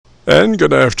And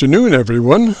good afternoon,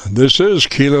 everyone. This is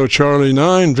Kilo Charlie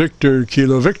 9 Victor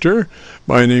Kilo Victor.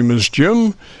 My name is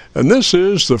Jim, and this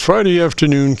is the Friday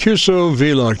afternoon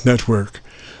Qso-Vlog network.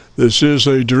 This is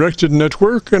a directed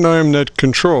network, and I am net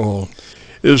control.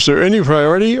 Is there any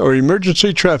priority or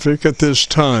emergency traffic at this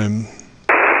time?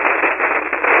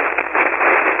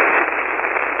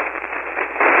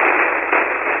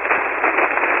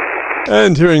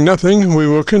 And hearing nothing, we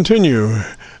will continue.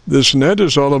 This net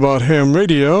is all about ham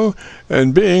radio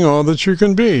and being all that you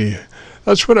can be.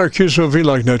 That's what our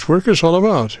Qso-Vlog network is all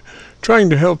about, trying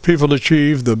to help people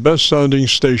achieve the best sounding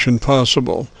station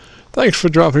possible. Thanks for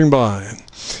dropping by.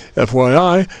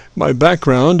 FYI, my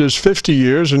background is 50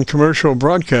 years in commercial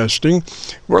broadcasting,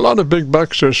 where a lot of big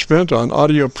bucks are spent on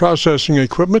audio processing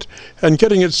equipment and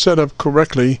getting it set up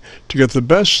correctly to get the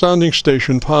best sounding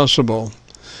station possible.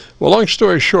 Well, long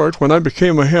story short, when I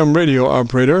became a ham radio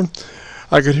operator,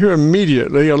 I could hear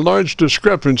immediately a large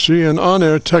discrepancy in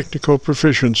on-air technical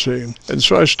proficiency. And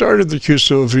so I started the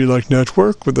Qso-Vlog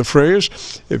network with the phrase,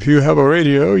 if you have a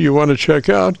radio you want to check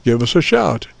out, give us a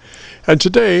shout. And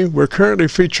today, we're currently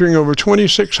featuring over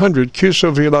 2,600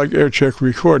 Qso-Vlog Aircheck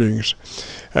recordings.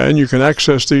 And you can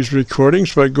access these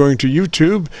recordings by going to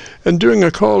YouTube and doing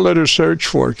a call letter search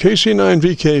for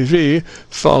KC9VKV,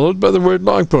 followed by the word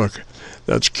logbook.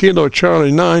 That's Kilo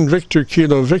Charlie 9 Victor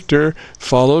Kilo Victor,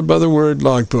 followed by the word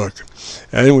logbook.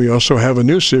 And we also have a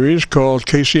new series called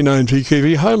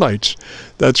KC9VKV Highlights.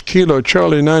 That's Kilo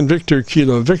Charlie 9 Victor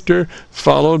Kilo Victor,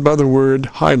 followed by the word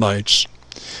highlights.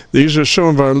 These are some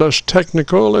of our less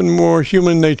technical and more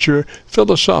human nature,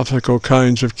 philosophical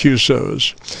kinds of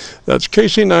QSOs. That's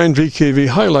KC9VKV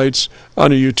Highlights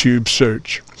on a YouTube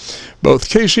search. Both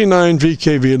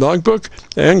KC9VKV Logbook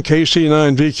and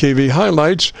KC9VKV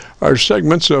Highlights are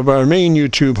segments of our main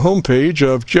YouTube homepage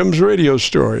of Jim's Radio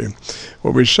Story,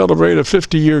 where we celebrate a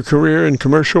 50-year career in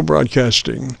commercial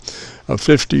broadcasting. A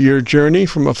 50-year journey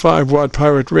from a 5-watt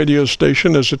pirate radio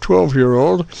station as a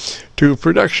 12-year-old to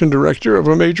production director of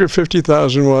a major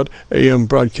 50,000-watt AM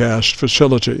broadcast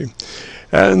facility.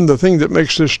 And the thing that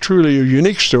makes this truly a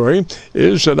unique story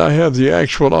is that I have the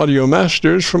actual audio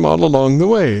masters from all along the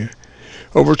way.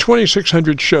 Over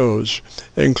 2,600 shows,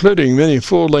 including many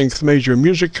full-length major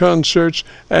music concerts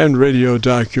and radio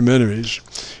documentaries.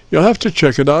 You'll have to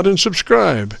check it out and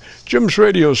subscribe. Jim's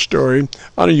Radio Story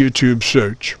on a YouTube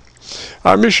search.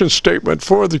 Our mission statement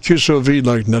for the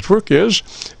Qso-Vlog network is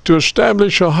to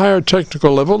establish a higher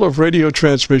technical level of radio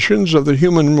transmissions of the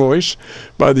human voice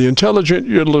by the intelligent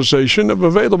utilization of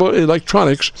available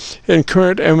electronics in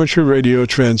current amateur radio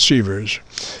transceivers.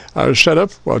 Our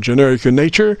setup, while generic in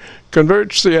nature,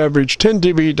 converts the average 10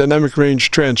 dB dynamic range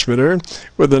transmitter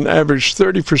with an average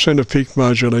 30% of peak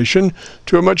modulation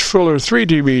to a much fuller 3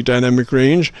 dB dynamic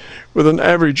range with an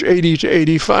average 80 to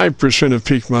 85% of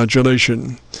peak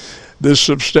modulation. This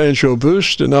substantial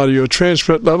boost in audio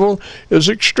transmit level is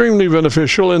extremely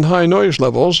beneficial in high noise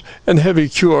levels and heavy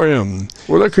QRM.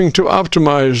 We're looking to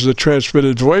optimize the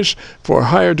transmitted voice for a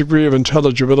higher degree of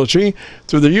intelligibility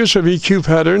through the use of EQ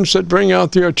patterns that bring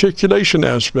out the articulation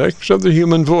aspects of the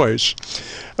human voice.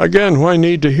 Again, why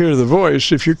need to hear the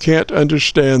voice if you can't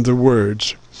understand the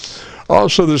words?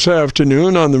 Also this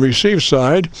afternoon, on the receive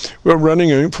side, we're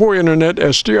running 4 Internet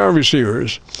SDR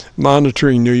receivers,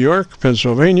 monitoring New York,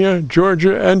 Pennsylvania,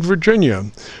 Georgia, and Virginia,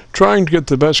 trying to get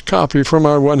the best copy from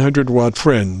our 100-watt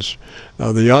friends.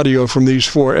 Now, the audio from these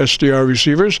 4 SDR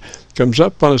receivers comes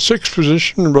up on a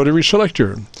 6-position rotary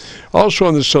selector. Also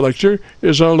on the selector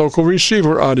is our local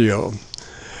receiver audio.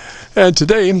 And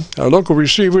today, our local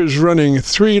receiver is running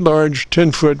 3 large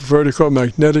 10-foot vertical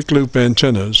magnetic loop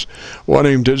antennas, one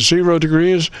aimed at 0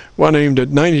 degrees, one aimed at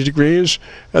 90 degrees,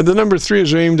 and the number 3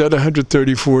 is aimed at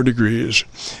 134 degrees.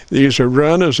 These are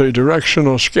run as a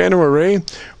directional scanner array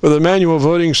with a manual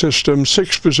voting system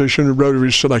 6-position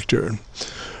rotary selector.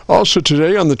 Also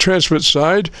today, on the transmit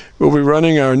side, we'll be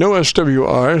running our no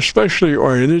SWR, specially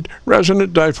oriented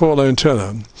resonant dipole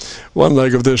antenna. One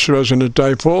leg of this resonant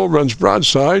dipole runs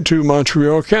broadside to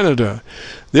Montreal, Canada.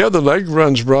 The other leg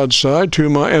runs broadside to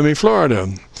Miami,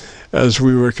 Florida. As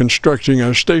we were constructing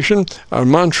our station, our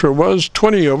mantra was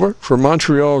 20 over from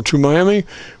Montreal to Miami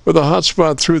with a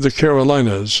hotspot through the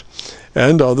Carolinas.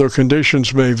 And although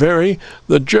conditions may vary,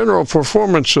 the general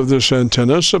performance of this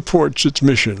antenna supports its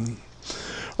mission.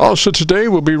 Also today,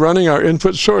 we'll be running our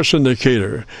input source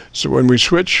indicator. So when we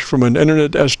switch from an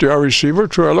Internet SDR receiver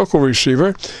to our local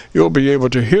receiver, you'll be able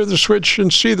to hear the switch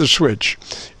and see the switch.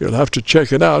 You'll have to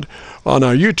check it out on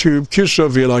our YouTube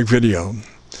Qso-Vlog video.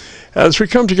 As we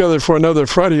come together for another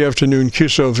Friday afternoon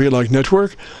Qso-Vlog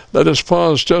Network, let us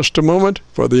pause just a moment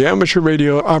for the amateur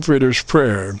radio operator's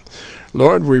prayer.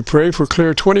 Lord, we pray for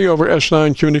clear 20 over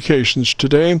S9 communications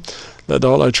today. Let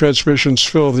all our transmissions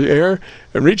fill the air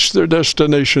and reach their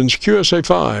destinations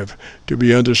QSA5 to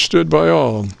be understood by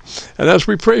all. And as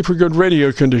we pray for good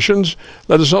radio conditions,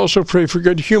 let us also pray for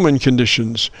good human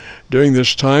conditions. During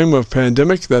this time of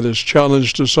pandemic that has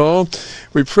challenged us all,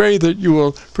 we pray that you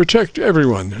will protect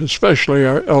everyone, especially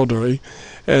our elderly.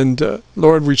 And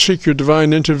Lord, we seek your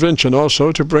divine intervention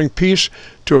also to bring peace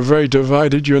to a very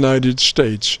divided United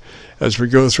States. As we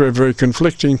go through a very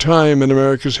conflicting time in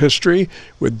America's history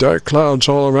with dark clouds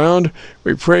all around,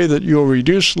 we pray that you'll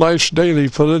reduce life's daily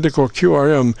political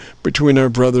QRM between our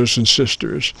brothers and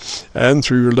sisters. And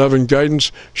through your love and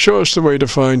guidance, show us the way to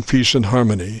find peace and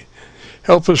harmony.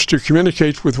 Help us to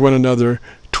communicate with one another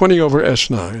 20 over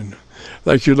S9.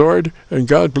 Thank you, Lord, and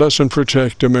God bless and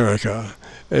protect America.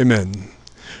 Amen.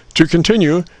 To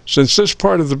continue, since this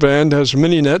part of the band has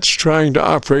many nets trying to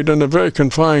operate in a very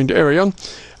confined area,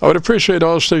 I would appreciate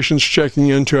all stations checking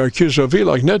into our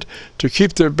Qso-Vlog net to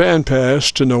keep their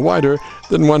bandpass to no wider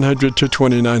than 100 to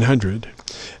 2900.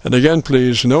 And again,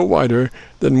 please, no wider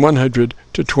than 100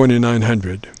 to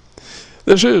 2900.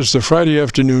 This is the Friday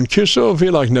afternoon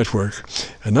Qso-Vlog Network.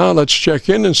 And now let's check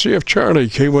in and see if Charlie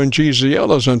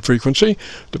K1GZL is on frequency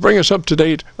to bring us up to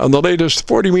date on the latest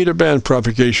 40-meter band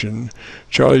propagation.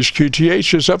 Charlie's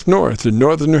QTH is up north in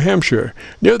northern New Hampshire,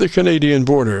 near the Canadian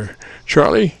border.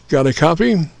 Charlie, got a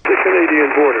copy? The Canadian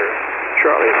border.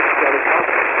 Charlie, got a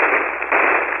copy?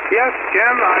 Yes,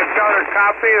 Jim, I've got a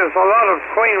copy. There's a lot of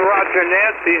Queen Roger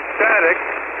Nancy static,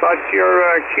 but your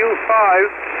Q5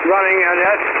 running an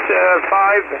S5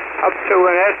 up to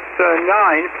an S9.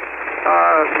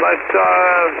 But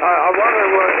I want to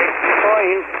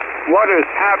explain what has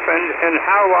happened and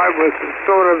how I was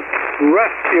sort of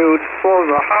rescued for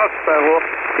the hospital.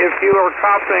 If you are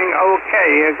copying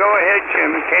okay, go ahead,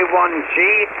 Jim.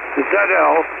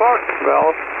 K1GZL,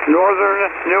 Clarksville, northern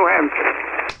New Hampshire.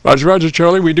 Roger, roger,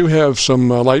 Charlie. We do have some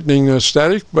lightning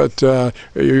static, but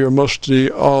you're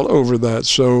mostly all over that.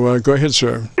 So go ahead,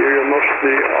 sir. You're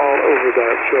mostly all over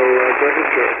that. So go ahead,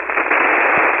 sir.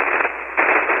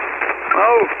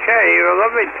 Okay, well,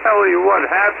 let me tell you what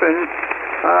happened.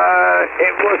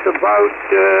 It was about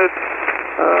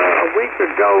a week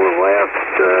ago,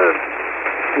 last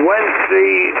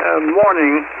Wednesday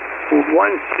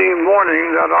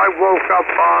morning, that I woke up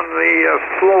on the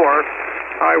floor.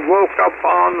 I woke up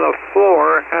on the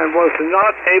floor and was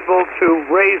not able to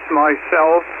raise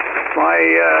myself.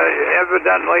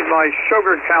 Evidently my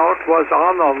sugar count was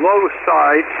on the low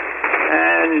side,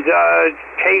 and I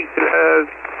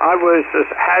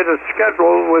had a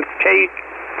schedule with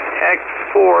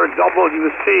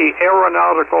KX4WC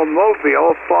Aeronautical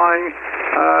Mobile flying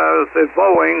the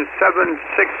Boeing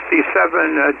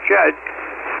 767 jet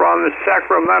from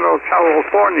Sacramento,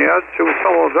 California to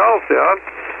Philadelphia,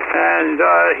 and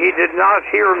he did not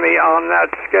hear me on that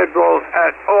schedule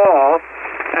at all.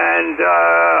 And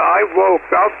I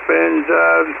woke up, and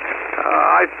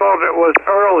I thought it was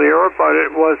earlier, but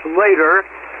it was later,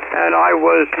 and I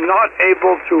was not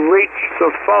able to reach the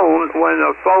phone when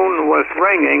the phone was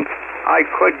ringing. I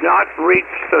could not reach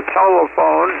the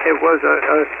telephone. It was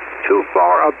too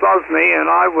far above me, and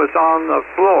I was on the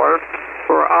floor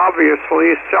for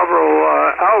obviously several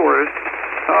hours.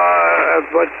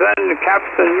 But then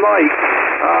Captain Mike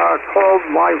called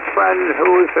my friend,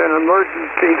 who is an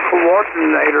emergency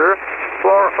coordinator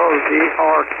for the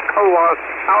Arcola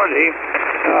County,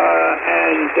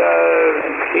 and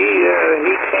he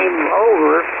came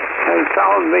over and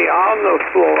found me on the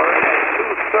floor at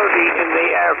 2:30 in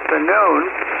the afternoon,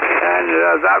 and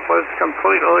that was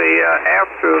completely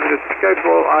after the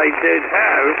schedule I did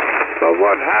have. So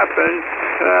what happened,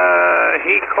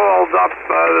 he called up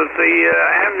the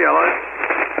ambulance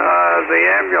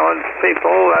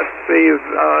people at the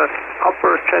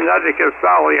Upper Connecticut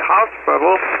Valley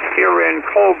Hospital here in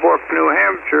Colebrook, New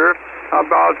Hampshire,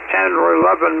 about 10 or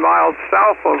 11 miles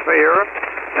south of here,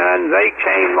 and they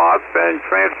came up and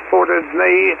transported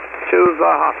me to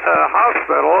the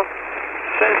hospital.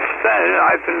 Since then,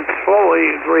 I've been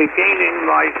slowly regaining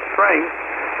my strength,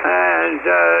 and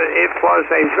it was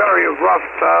a very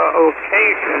rough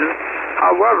occasion.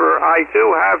 However, I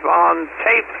do have on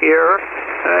tape here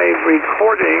a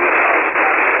recording of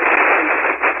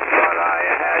what I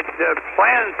had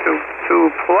planned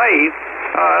to play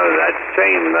that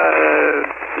same,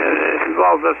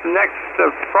 this next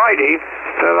Friday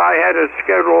that I had a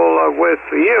schedule with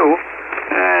you,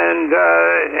 and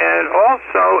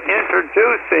also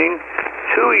introducing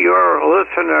to your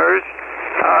listeners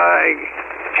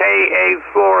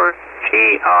KA4TIE,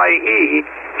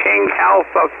 King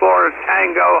Alpha 4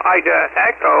 Tango Ida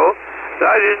Echo.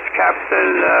 That is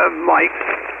Captain Mike's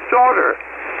daughter.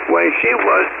 When she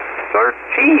was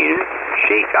 13,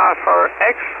 she got her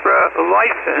extra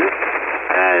license,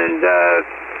 and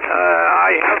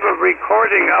I have a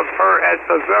recording of her at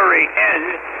the very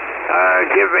end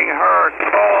giving her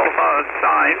call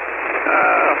sign.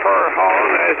 Her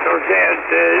home, as her dad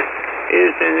says,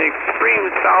 is in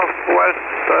extreme southwest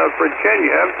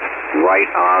Virginia, right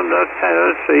on the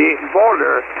Tennessee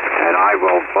border. And I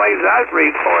will play that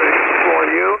recording for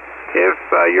you if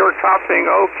you're copying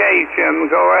okay, Jim.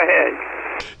 Go ahead.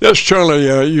 Yes, Charlie,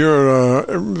 you're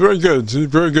very good.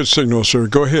 Very good signal, sir.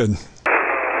 Go ahead.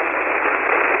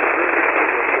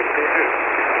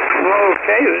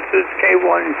 Okay, this is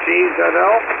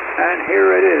K1GZL, and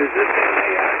here it is. This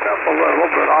may act up a little,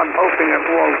 but I'm hoping it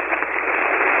won't.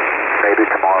 Maybe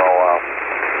tomorrow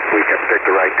we can pick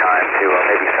the right time to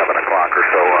maybe 7 o'clock or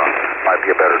so. Might be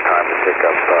a better time to pick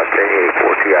up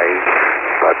KA4TIE.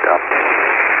 But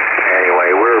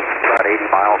anyway, we're about 80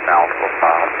 miles now from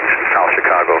South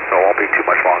Chicago, so it won't be too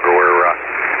much longer. We're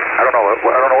I don't know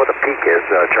what the peak is,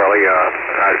 Charlie.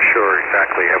 I'm sure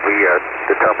exactly. Have we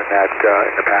determined that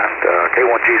in the past?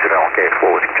 K1GZL,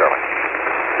 KX4 with you, Charlie.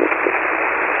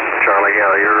 Charlie,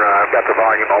 I've got the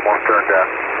volume almost turned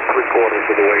 3/4 of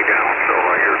the way down, so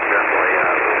you're definitely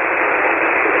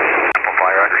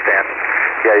amplifier. I understand.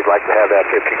 Yeah, you'd like to have that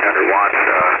 1,500 watts,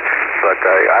 but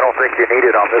I don't think you need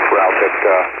it on this route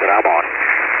that I'm on,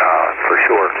 for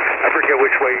sure. I forget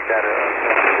which way that is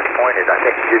pointed. I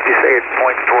think, did you say it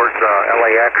points towards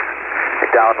LAX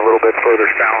and down a little bit further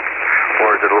south,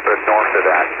 or is it a little bit north of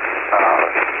that?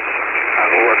 I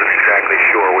wasn't exactly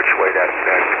sure which way that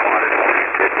quad is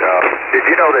oriented. Did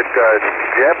you know that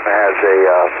Jim has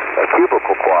a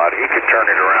cubicle quad? He could turn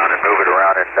it around and move it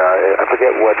around, and I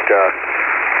forget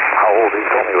how old. He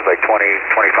told me he was like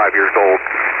 25 years old,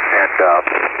 and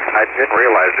I didn't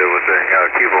realize it was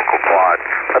a cubicle quad.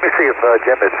 Let me see if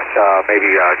Jim is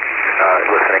maybe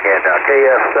listening in.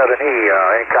 KS7E, any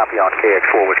copy on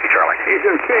KX4 Whiskey Charlie? He's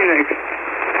in Phoenix.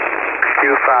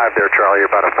 Q5 there, Charlie. You're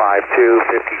about a 5'2",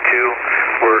 52.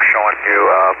 We're showing you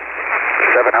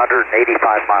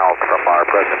 785 miles from our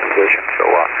present position, so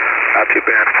not too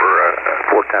bad for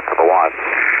 4/10 of a watt.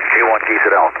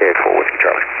 K1GZL, KX4 Whiskey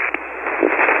Charlie.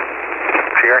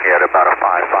 Hearing you at about a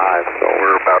 5'5", so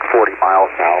we're about 40 miles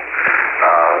now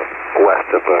west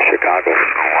of Chicago. So,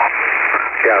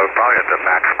 yeah, we're probably at the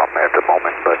maximum at the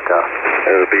moment, but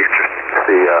it'll be interesting to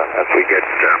see as we get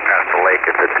past the lake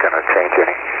if it's going to change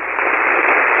any.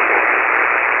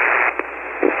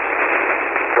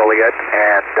 Joliet,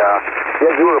 and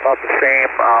yeah, you were about the same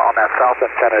on that south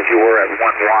antenna as you were at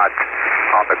 1 watt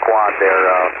on the quad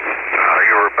there.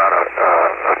 You were about a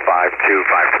 5'2",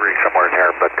 5'3", somewhere in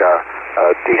there, but a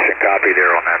decent copy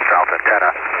there on that south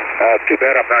antenna. Too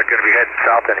bad I'm not going to be heading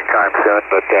south anytime soon,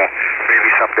 but maybe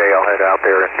someday I'll head out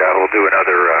there and we'll do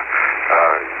another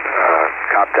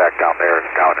contact down there,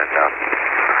 down in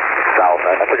south.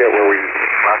 I forget where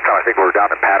last time I think we were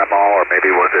down in Panama, or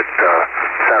maybe was it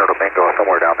Santo Domingo,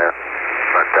 somewhere down there.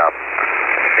 But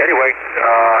anyway,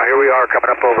 here we are coming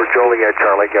up over Joliet,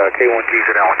 Charlie.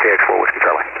 K1GZL, KX4 Whiskey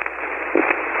Charlie.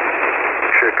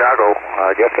 Chicago,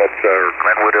 I guess that's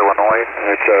Glenwood, Illinois.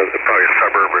 It's probably a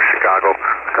suburb of Chicago,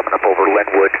 coming up over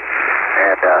Linwood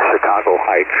and Chicago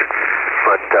Heights.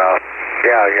 But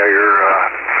yeah, you're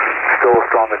still as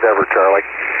strong as ever, Charlie.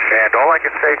 And all I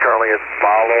can say, Charlie, is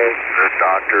follow the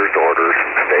doctor's orders,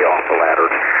 stay off the ladder,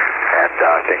 and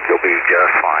I think you'll be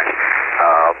just fine.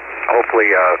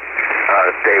 Hopefully,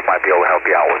 Dave might be able to help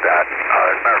you out with that.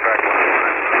 As a matter of fact, when I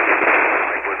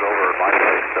was over at my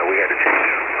place, we had to change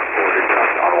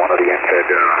on one of the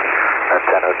end-fed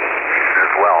antennas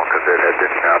as well, because it had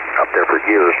been up there for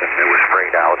years, and it was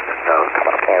frayed out and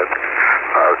coming apart.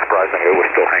 Surprisingly, it was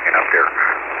still hanging up there.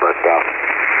 But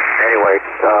anyway,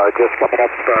 just coming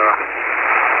up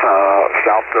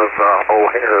south of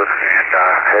O'Hare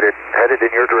and headed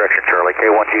in your direction, Charlie.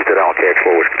 K1GZL,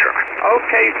 KX4 Whiskey Charlie.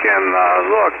 Okay, Jim.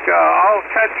 Look, I'll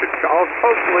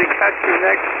hopefully catch you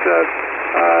next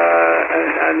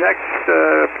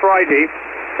Friday,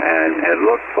 and it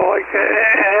looks like,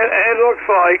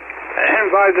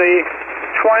 and by the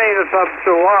 20th of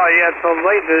July at the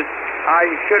latest, I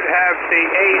should have the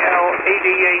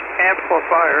AL88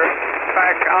 amplifier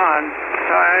back on,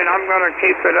 and I'm going to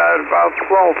keep it at about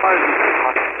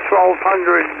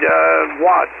 1200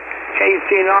 watts.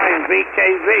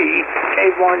 KC9VKV,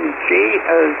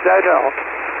 K1GZL.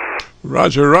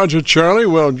 Roger, Roger, Charlie.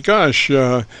 Well, gosh,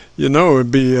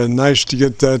 it'd be nice to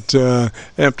get that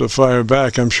amplifier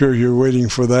back. I'm sure you're waiting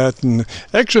for that. And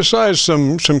exercise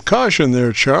some caution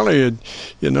there, Charlie.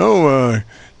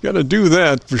 Got to do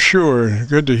that for sure.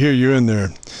 Good to hear you in there.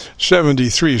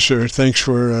 73, sir. Thanks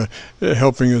for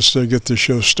helping us get the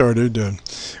show started.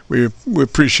 We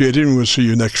appreciate it, and we'll see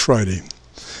you next Friday.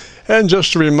 And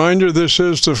just a reminder, this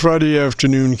is the Friday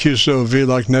afternoon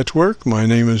Qso-Vlog Network. My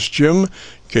name is Jim,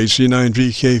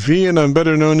 KC9VKV, and I'm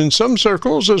better known in some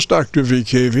circles as Dr.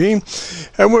 VKV.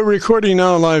 And we're recording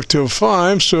now live till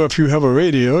 5, so if you have a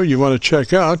radio you want to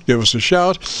check out, give us a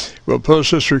shout. We'll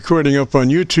post this recording up on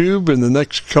YouTube in the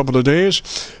next couple of days.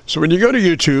 So when you go to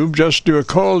YouTube, just do a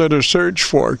call letter search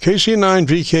for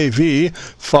KC9VKV,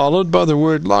 followed by the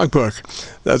word logbook.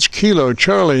 That's Kilo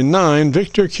Charlie 9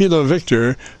 Victor Kilo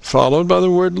Victor, followed by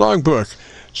the word logbook.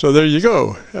 So there you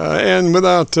go. And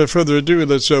without further ado,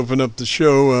 let's open up the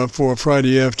show for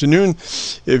Friday afternoon.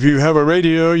 If you have a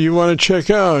radio you want to check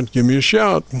out, give me a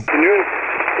shout. If you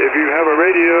have a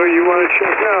radio you want to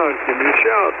check out, give me a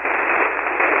shout.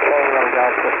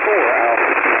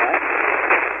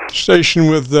 Station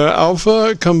with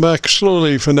Alpha, come back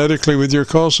slowly phonetically with your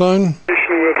call sign.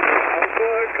 Station with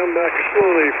Alpha, come back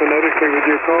slowly phonetically with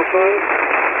your call sign.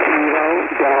 Kilo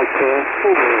Delta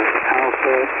 4,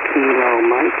 Alpha Kilo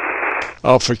Mike.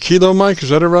 Alpha Kilo Mike, is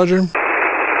that a Roger? Alpha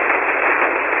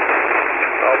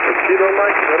Kilo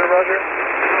Mike, is that a Roger?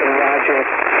 Roger.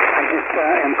 I just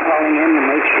am calling in to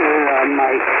make sure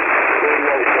my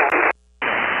radio sounds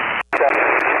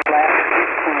flat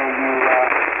so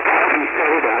you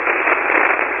set it up.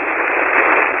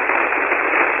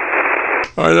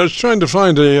 All right, I was trying to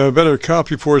find a better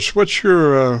copy for us. What's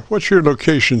your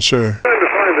location, sir?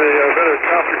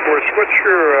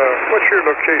 What's your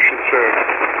location, sir?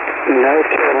 North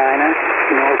Carolina,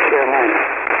 North Carolina.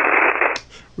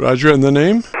 Roger, and the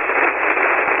name?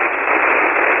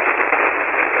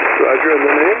 Roger, and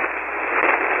the name?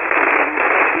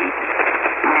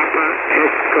 Papa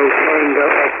Echo Tango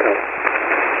Echo.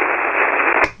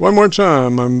 One more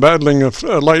time. I'm battling a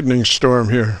lightning storm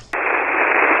here.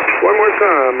 One more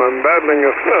time. I'm battling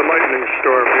a lightning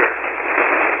storm here.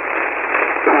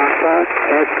 Papa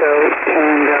Echo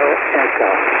Tango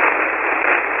Echo.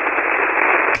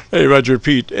 Hey, Roger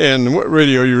Pete, and what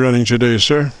radio are you running today,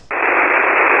 sir? Hey,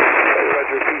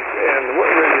 Roger Pete, and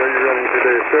what radio are you running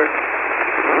today, sir?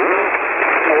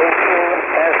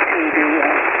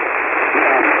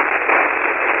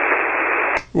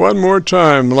 One more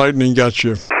time, lightning got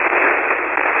you. Lightning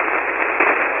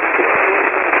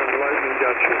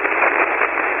got you.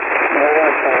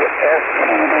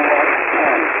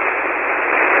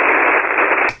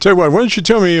 Tell you what, why don't you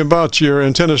tell me about your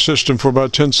antenna system for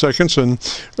about 10 seconds, and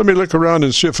let me look around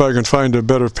and see if I can find a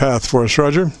better path for us,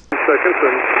 Roger. 10 seconds,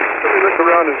 and let me look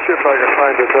around and see if I can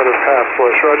find a better path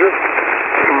for us, Roger.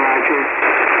 Roger.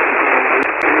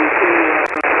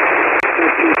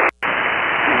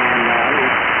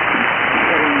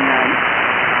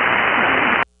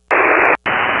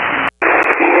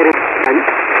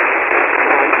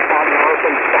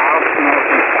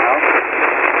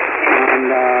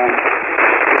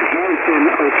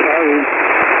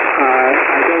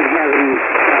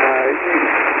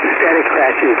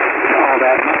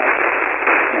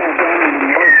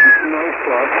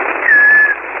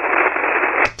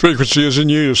 Frequency is in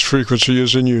use. Frequency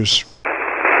is in use.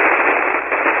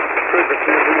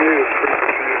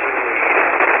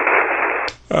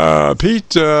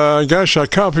 Pete, gosh, I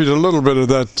copied a little bit of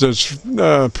that. It's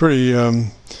pretty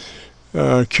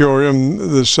curium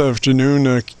this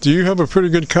afternoon. Do you have a pretty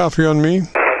good copy on me?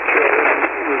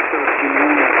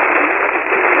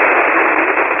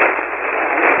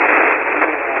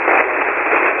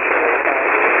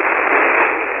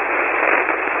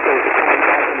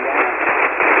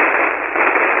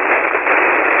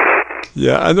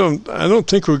 Yeah, I don't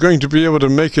think we're going to be able to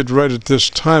make it right at this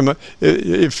time.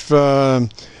 If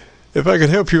I could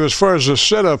help you as far as the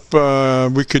setup,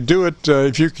 we could do it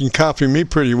if you can copy me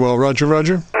pretty well. Roger,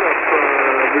 Roger. We could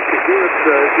do it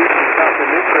if you can copy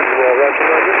me pretty well. Roger,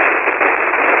 Roger.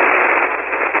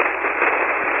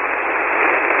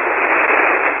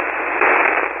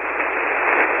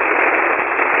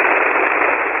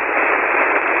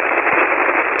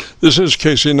 This is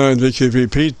KC9VKV.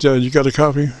 Pete, you got a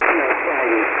copy?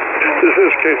 This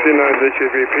is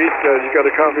KC9VKV. Pete, you got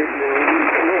a copy?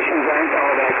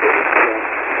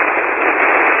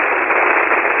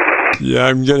 Yeah,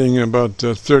 I'm getting about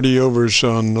 30 overs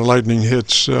on the lightning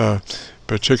hits,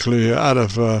 particularly out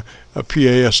of a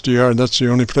PASDR, and that's the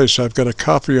only place I've got a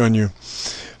copy on you.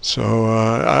 So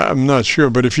I'm not sure,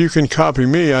 but if you can copy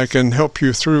me, I can help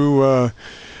you through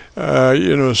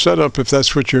setup if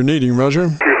that's what you're needing, Roger.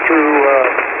 You're through,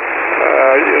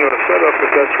 setup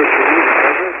if that's what you're needing,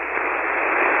 Roger.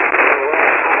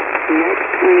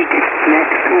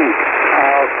 Next week,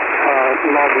 I'll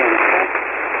log in, okay?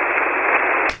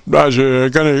 Roger,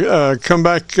 going to come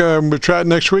back, we'll try it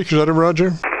next week, is that it,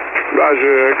 Roger?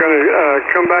 Roger, going to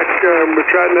come back, we'll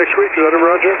try it next week, is that it,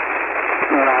 Roger?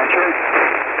 Roger.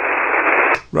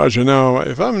 Roger, now,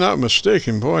 if I'm not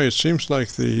mistaken, boy, it seems like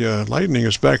the lightning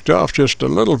has backed off just a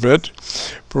little bit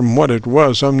from what it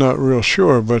was. I'm not real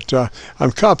sure, but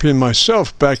I'm copying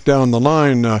myself back down the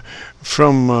line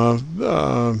from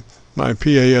my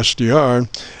PASDR,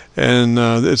 and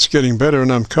it's getting better,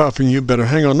 and I'm copying you better.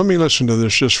 Hang on, let me listen to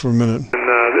this just for a minute. It's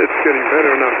getting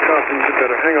better, and I'm copying you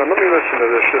better. Hang on, let me listen to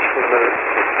this just for a minute.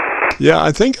 Yeah,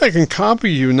 I think I can copy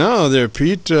you now there,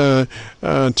 Pete. Tell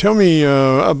me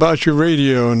about your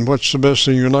radio and what's the best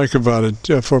thing you like about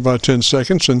it for about 10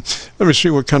 seconds, and let me see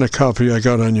what kind of copy I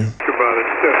got on you. About it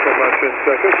for about 10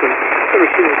 seconds, and let me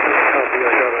see what kind of copy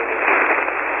I got on you.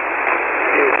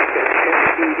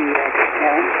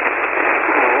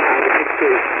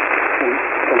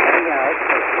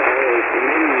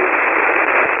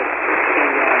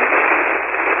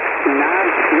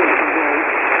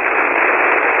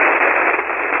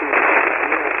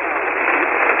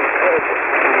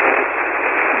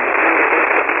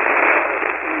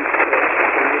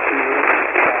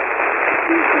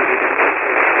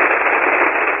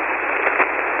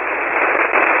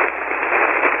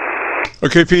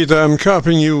 Okay, Pete, I'm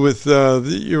copying you with,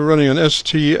 you're running an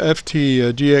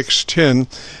STFT DX10,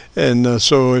 and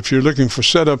so if you're looking for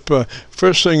setup,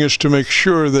 first thing is to make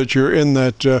sure that you're in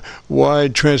that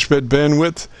wide transmit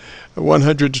bandwidth,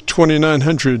 100 to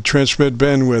 2900 transmit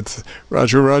bandwidth.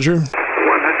 Roger, Roger. 100 to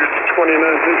 2900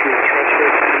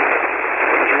 transmit bandwidth.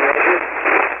 Roger.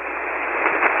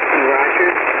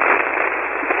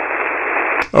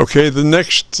 Roger. Okay, the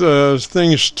next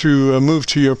thing is to move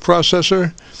to your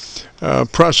processor.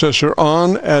 Processor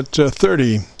on at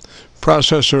 30.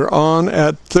 Processor on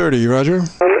at 30, Roger. On at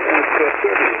 30.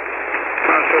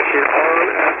 Processor on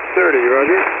at 30,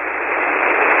 Roger.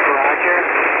 Roger.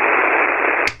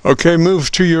 Okay, move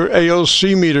to your ALC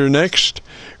meter next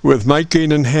with mic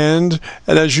gain in hand.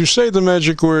 And as you say the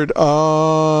magic word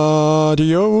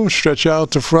audio, stretch out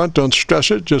the front, don't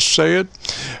stress it, just say it.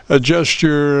 Adjust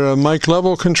your mic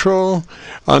level control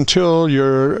until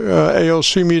your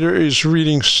ALC meter is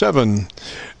reading 7.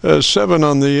 7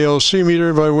 on the ALC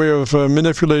meter by way of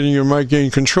manipulating your mic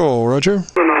gain control. Roger? 7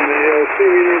 on the ALC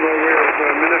meter by way of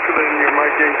manipulating your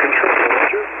mic gain control.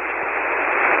 Roger?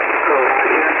 Roger.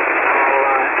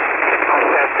 I'll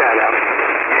set that up.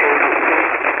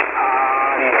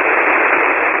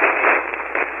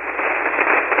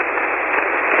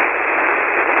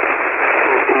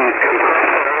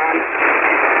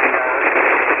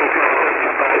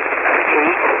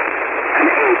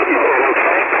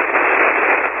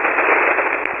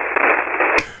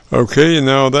 Okay,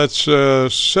 now that's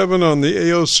 7 on the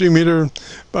ALC meter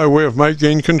by way of mic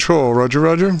gain control. Roger,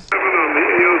 Roger. 7 on the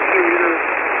ALC meter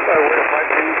by way of mic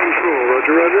gain control.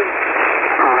 Roger, Roger.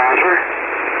 Roger.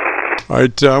 All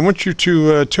right, I want you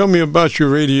to tell me about your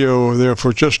radio there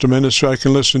for just a minute so I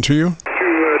can listen to you. Tell me about your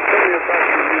radio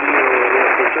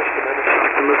there for just a minute so I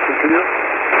can listen to you.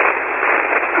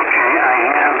 Okay, I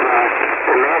have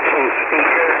the matching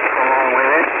speaker along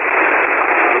with it.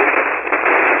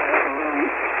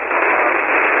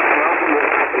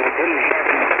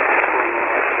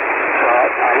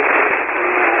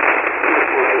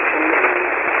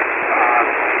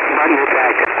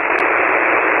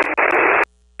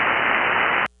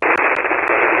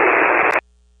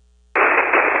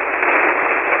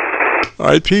 All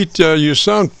right, Pete, you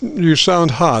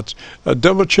sound hot.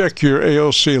 Double check your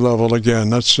ALC level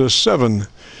again. That's 7.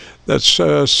 That's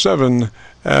 7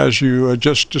 as you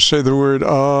just to say the word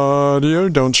audio.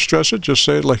 Don't stress it. Just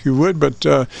say it like you would, but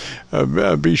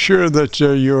be sure that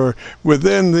you're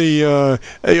within the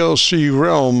ALC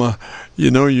realm. You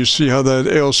know, you see how that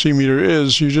ALC meter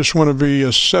is. You just want to be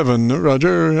a 7,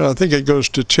 Roger. I think it goes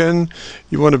to 10.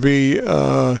 You want to be,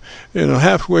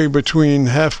 halfway between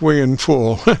halfway and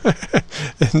full.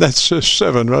 And that's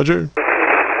 7, Roger.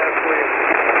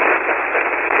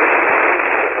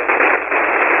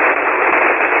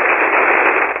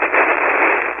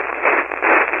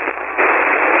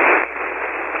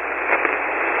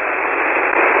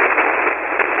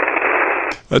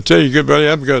 I tell you, good buddy,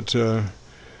 I've got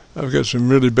I've got some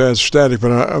really bad static,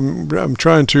 but I'm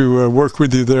trying to work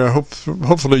with you there.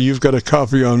 Hopefully you've got a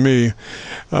copy on me.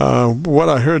 What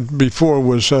I heard before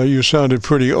was you sounded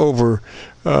pretty over,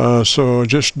 so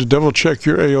just to double check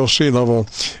your ALC level.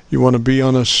 You want to be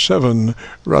on a 7,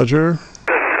 Roger.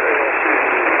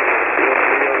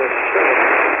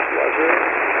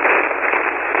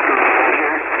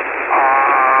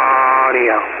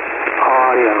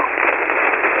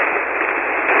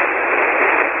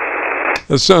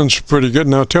 That sounds pretty good.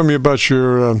 Now tell me about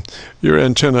your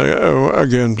antenna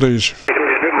again, please.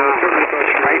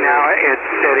 Right now it's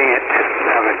sitting at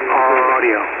 7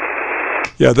 audio.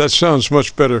 Yeah, that sounds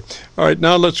much better. All right,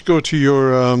 now let's go to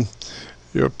your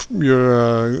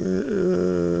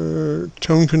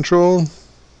tone control.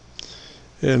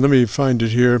 And let me find it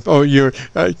here. Oh,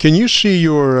 can you see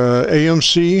your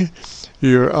AMC,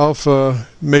 your alpha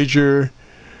major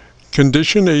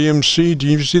condition, AMC? Do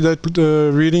you see that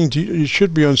reading? You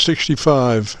should be on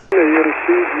 65. AMC, do you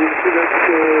see that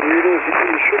reading?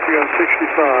 You should be on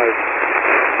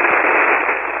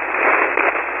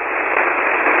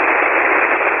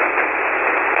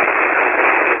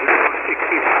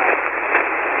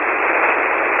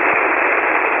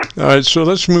 65. All right, so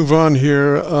let's move on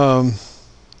here.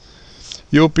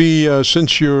 You'll be,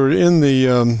 since you're in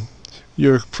the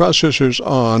your processor's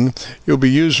on, you'll be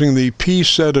using the P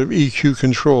set of EQ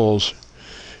controls.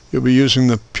 You'll be using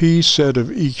the P set of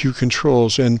EQ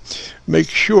controls, and make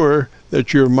sure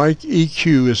that your mic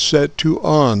EQ is set to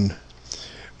on.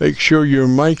 Make sure your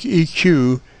mic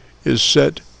EQ is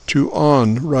set to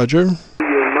on, Roger.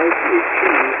 Your mic EQ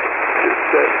is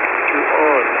set to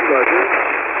on, Roger.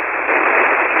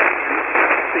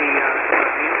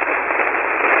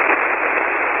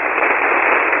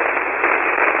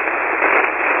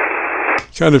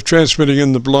 Kind of transmitting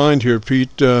in the blind here,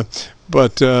 Pete,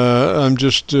 but I'm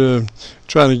just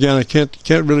trying again. I can't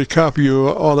really copy you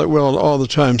all that well all the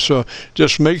time, so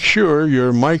just make sure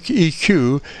your mic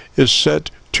EQ is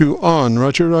set to on.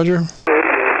 Roger, Roger?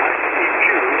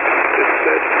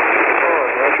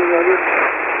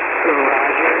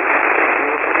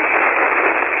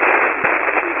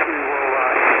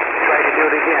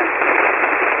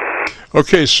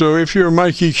 Okay, so if your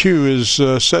mic EQ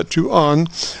is set to on,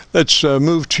 let's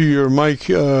move to your mic,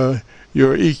 your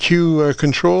EQ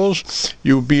controls.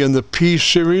 You'll be in the P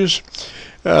series.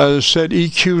 Set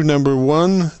EQ number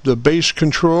 1, the bass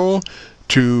control,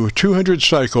 to 200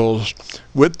 cycles,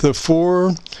 width of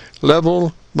 4,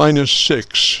 level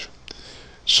 -6.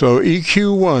 So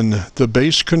EQ1, the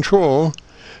bass control,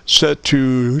 set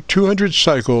to 200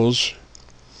 cycles,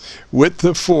 width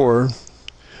of 4,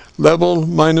 level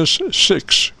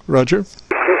 -6. Roger.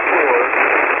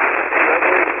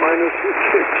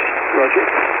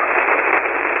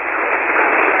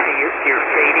 You're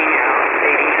fading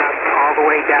out all the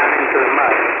way down into the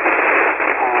mud.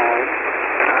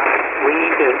 We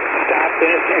need to stop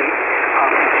this and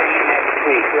continue next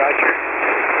week, Roger.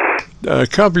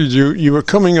 Copied you. You were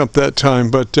coming up that time,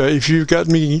 but if you've got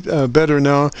me better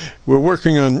now, we're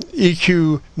working on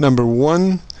EQ number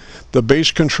 1, the bass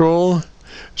control,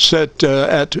 set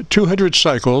at 200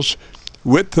 cycles,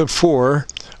 width of 4,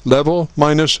 level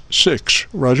 -6.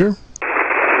 Roger.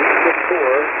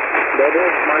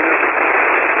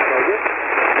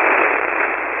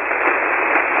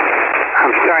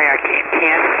 I'm sorry, I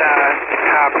can't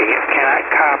copy. Cannot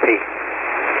copy.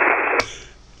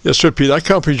 Yes, sir, Pete. I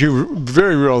copied you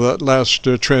very well that last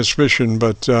transmission,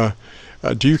 but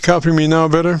do you copy me now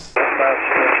better? Do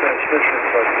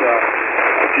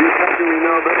you copy me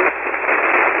now better?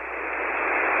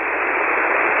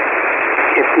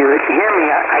 If you hear me,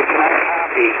 I cannot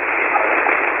copy.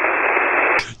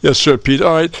 Yes, sir, Pete.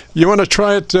 All right. You want to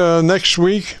try it next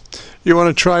week? You want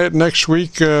to try it next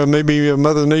week? Maybe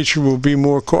Mother Nature will be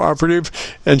more cooperative,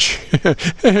 and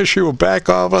she will back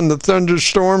off on the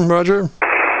thunderstorm, Roger?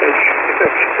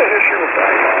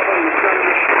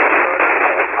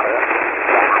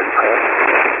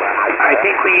 I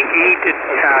think we need to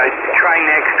try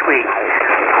next week.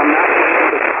 I'm not able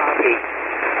to copy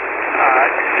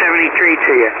 73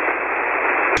 to you.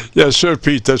 Yes, sir,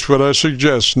 Pete. That's what I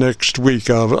suggest. Next week,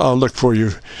 I'll look for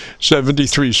you.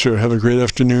 73, sir. Have a great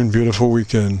afternoon. Beautiful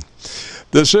weekend.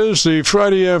 This is the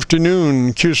Friday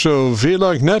afternoon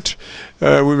Qso-Vlog net.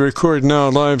 We record now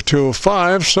live till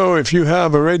 5, so if you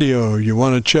have a radio you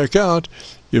want to check out,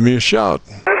 give me a shout.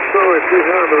 So if you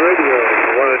have a radio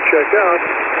you want to check out,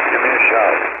 give me a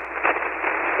shout.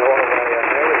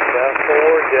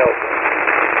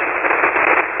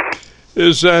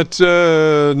 Is that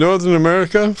Northern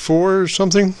America 4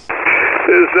 something?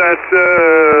 Is that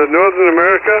Northern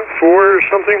America 4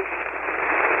 something?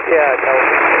 Yeah, no,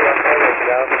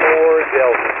 4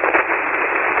 Delta.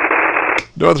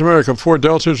 North America 4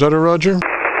 Delta, is that a Roger?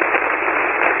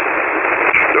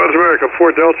 North America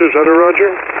 4 Delta, is that a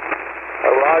Roger?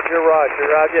 Roger,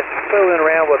 Roger. I'm just fooling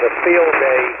around with a field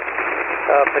day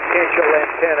potential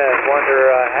antenna and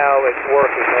wonder how it's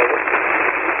working. Over.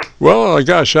 Well,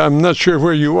 gosh, I'm not sure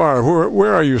where you are.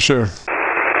 Where are you, sir?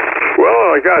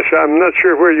 Well, gosh, I'm not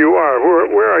sure where you are.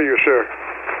 Where are you, sir?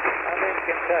 I'm in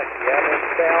Kentucky. I'm in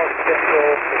south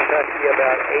central Kentucky,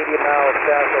 about 80 miles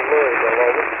south of Louisville.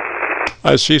 Over.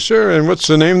 I see, sir. And what's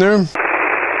the name there?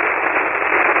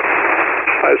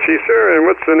 I see, sir. And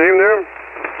what's the name there?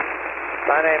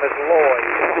 My name is Lloyd.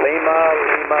 Lima,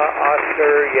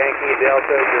 Oscar, Yankee,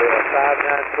 Delta,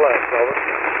 59 plus.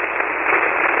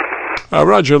 Over.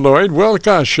 Roger, Lloyd. Well,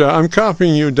 gosh, I'm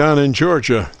copying you down in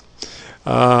Georgia.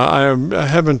 I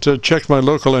haven't checked my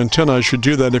local antenna. I should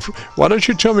do that. Why don't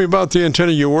you tell me about the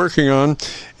antenna you're working on,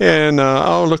 and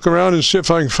I'll look around and see if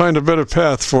I can find a better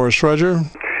path for us, Roger.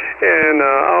 And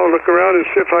I'll look around and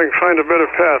see if I can find a better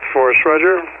path for us,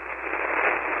 Roger.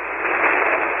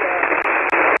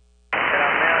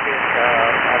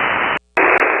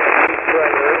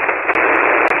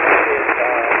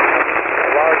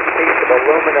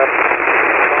 Aluminum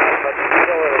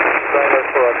trailer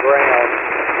for a ground,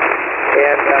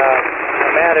 and I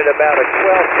mounted about a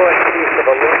 12-foot piece of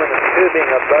aluminum tubing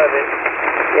above it,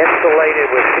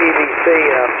 insulated with PVC,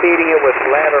 and I'm feeding it with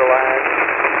ladder lines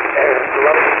and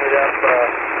loading it up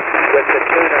with the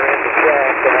tuner in the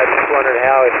shaft, and I just wondered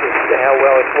how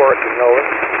well it's working. Over.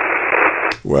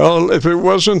 Well, if it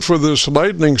wasn't for this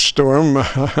lightning storm,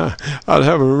 I'd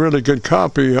have a really good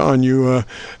copy on you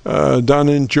down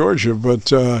in Georgia.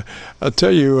 But I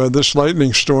tell you, this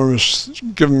lightning storm is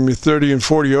giving me 30 and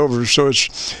 40 over, so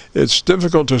it's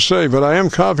difficult to say. But I am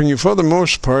copying you for the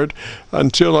most part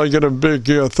until I get a big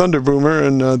thunder boomer,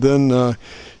 and then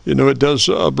it does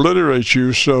obliterate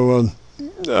you. So,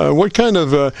 what kind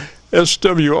of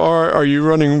SWR are you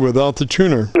running without the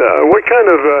tuner? What kind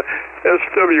of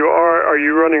SWR are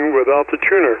you running without the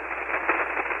tuner?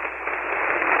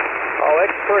 Oh,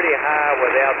 it's pretty high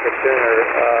without the tuner.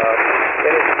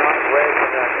 It is not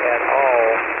resonant at all.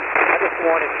 I just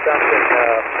wanted something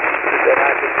that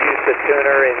I could use the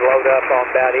tuner and load up on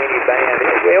about any band.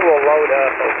 It will load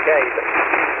up okay, but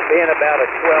being about a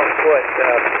 12-foot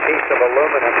piece of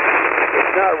aluminum,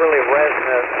 it's not really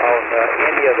resonant on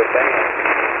any of the bands.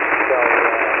 So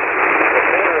the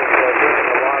tuner is doing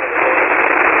a lot of the work.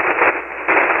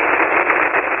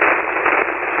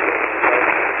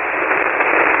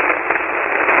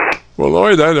 Well,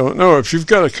 Lloyd, I don't know. If you've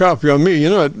got a copy on me,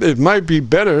 it might be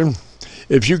better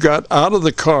if you got out of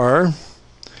the car,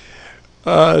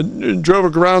 drove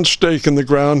a ground stake in the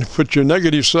ground, put your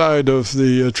negative side of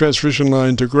the transmission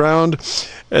line to ground,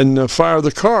 and fire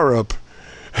the car up.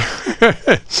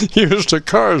 Use the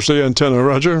car as the antenna,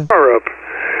 Roger. Car up.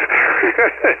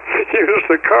 Use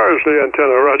the car as the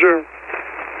antenna, Roger.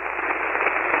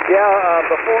 Yeah,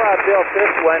 before I built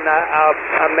this one,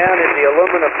 I mounted the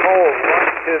aluminum pole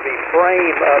right to the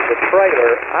frame of the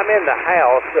trailer. I'm in the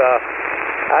house.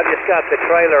 I've just got the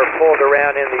trailer pulled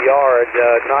around in the yard,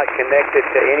 not connected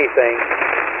to anything.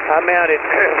 I mounted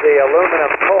the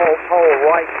aluminum pole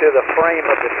right to the frame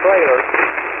of the trailer.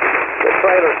 The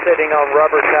trailer's sitting on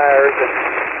rubber tires, and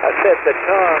I set the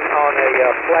tongue on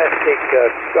a plastic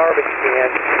garbage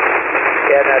can,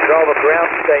 and I drove a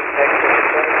ground stake next to the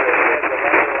trailer and set the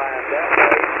ladder line that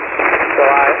way. So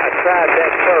I tried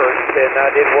that first, and I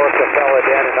did work a fella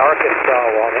down in Arkansas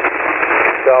on it.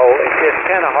 So it's just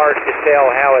kind of hard to tell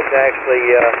how it's actually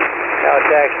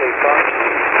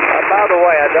functioning. By the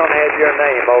way, I don't have your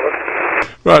name. Over.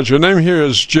 Roger. Name here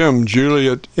is Jim,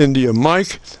 Juliet, India,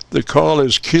 Mike. The call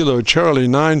is Kilo Charlie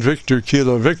 9 Victor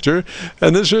Kilo Victor,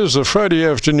 and this is the Friday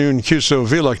afternoon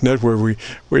Qso-Vlog net where we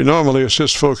normally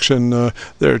assist folks in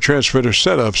their transmitter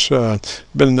setups.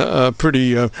 Been a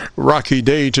pretty rocky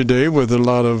day today with a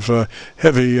lot of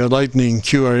heavy lightning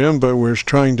QRM, but we're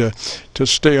trying to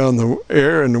stay on the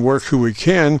air and work who we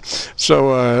can.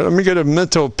 So let me get a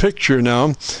mental picture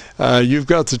now. You've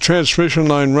got the transmission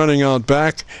line running out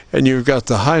back, and you've got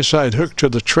the high side hooked to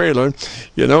the trailer.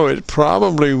 It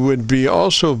probably would be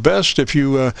also best if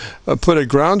you put a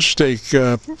ground stake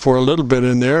for a little bit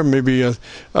in there, maybe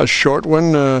a short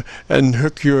one, and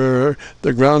hook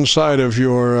the ground side of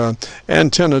your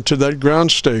antenna to that ground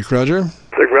stake, Roger?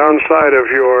 The ground side of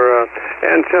your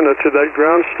antenna to that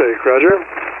ground stake, Roger?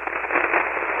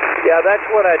 Yeah, that's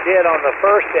what I did on the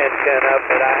first antenna,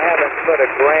 but I haven't put a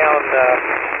ground,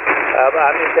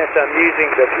 since I'm using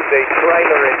the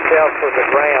trailer itself for the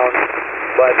ground.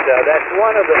 But that's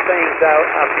one of the things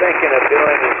I'm thinking of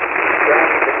doing is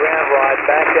grounding the ground rod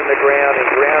back in the ground and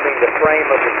grounding the frame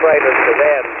of the trailer to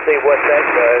that and see what that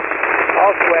does.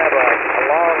 Also have a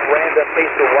long random piece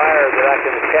of wire that I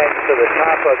can attach to the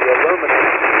top of the aluminum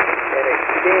and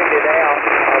extend it out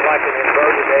like an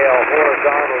inverted L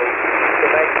horizontally to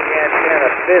make the antenna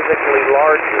physically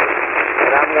larger.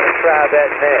 And I'm going to try that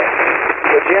next.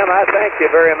 So Jim, I thank you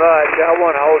very much. I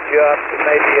want to hold you up and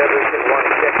maybe others that want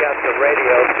to check out the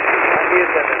radio. I'm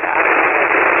using an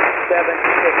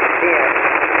i7610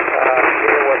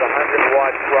 here with 100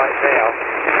 watts right now.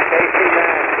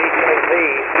 KC9VKV,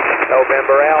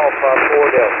 November Alpha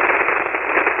 4 Delta.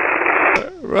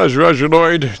 Roger,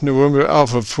 Lloyd, November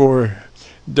Alpha 4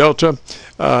 Delta.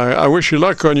 I wish you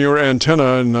luck on your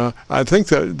antenna, and I think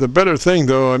that the better thing,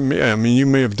 though, I mean, you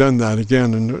may have done that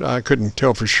again, and I couldn't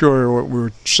tell for sure what we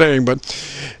were saying, but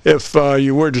if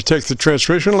you were to take the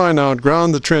transmission line out,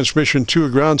 ground the transmission to a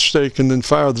ground stake, and then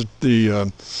fire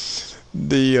the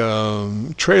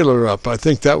trailer up, I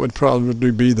think that would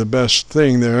probably be the best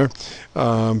thing there,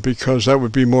 because that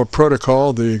would be more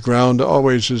protocol. The ground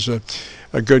always is a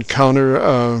good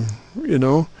counter, you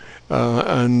know,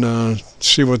 and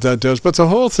see what that does. But the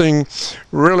whole thing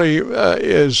really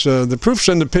is the proof's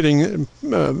in the pudding.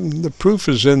 The proof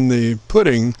is in the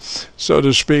pudding, so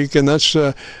to speak, and that's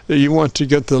you want to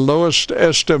get the lowest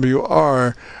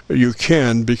SWR you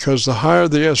can, because the higher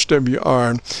the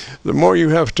SWR, the more you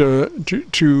have to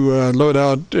load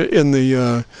out in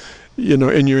the you know,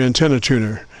 in your antenna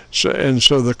tuner.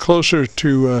 So the closer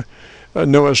to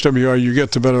no SWR you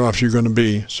get, the better off you're going to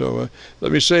be. So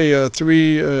let me say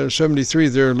 373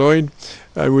 there, Lloyd.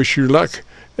 I wish you luck.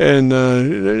 And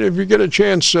if you get a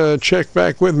chance, check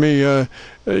back with me, you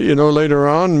know, later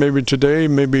on, maybe today,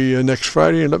 maybe next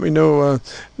Friday, and let me know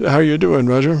how you're doing,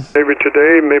 Roger. Maybe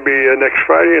today, maybe next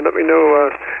Friday, and let me know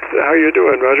how you're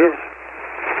doing, Roger.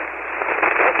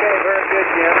 Okay, very good,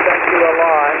 Jim. Thank you a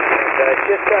lot. And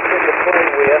just something to play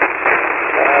with.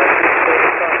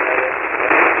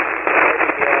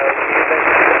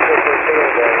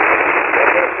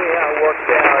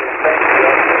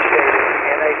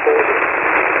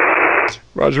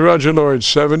 Roger, Lloyd,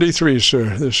 73,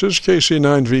 sir. This is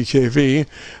KC9VKV,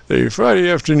 the Friday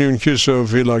afternoon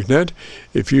Qso-Vlog net.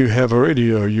 If you have a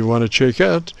radio you want to check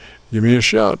out, give me a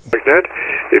shout.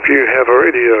 If you have a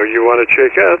radio you want to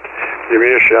check out, give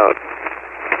me a shout.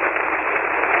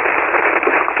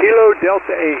 Kilo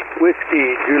Delta 8,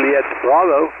 Whiskey Juliet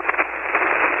Bravo.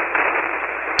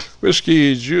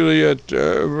 Whiskey Juliet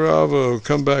Bravo,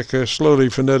 come back slowly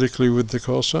phonetically with the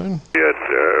call sign. Juliet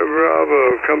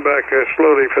Bravo, come back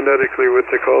slowly phonetically with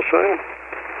the call sign.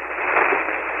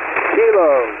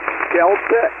 Kilo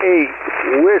Delta 8,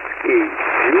 Whiskey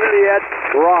Juliet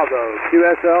Bravo,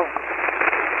 QSL.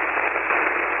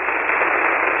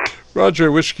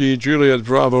 Roger, Whiskey Juliet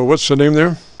Bravo, what's the name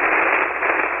there?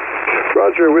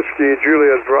 Roger, Whiskey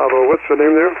Juliet Bravo, what's the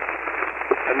name there?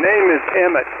 The name is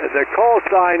Emmett. The call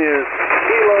sign is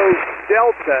Kilo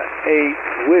Delta 8,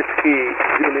 Whiskey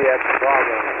Juliet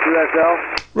Bravo, QSL.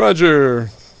 Roger.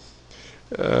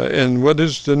 And what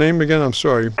is the name again? I'm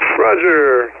sorry.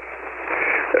 Roger.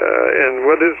 And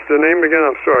what is the name again?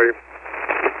 I'm sorry.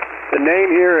 The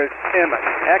name here is Emmett.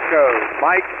 Echo,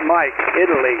 Mike,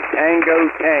 Italy, Tango,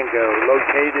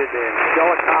 located in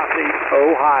Chillicothe,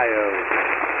 Ohio.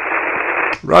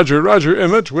 Roger,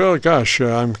 Emmett. Well, gosh,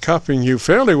 I'm copying you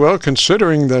fairly well,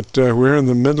 considering that we're in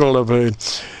the middle of a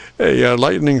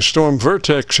lightning storm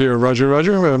vortex here. Roger.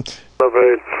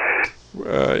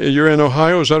 You're in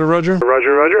Ohio, is that a Roger?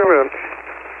 Roger.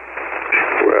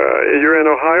 You're in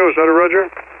Ohio, is that a Roger?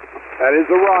 That is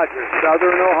a Roger,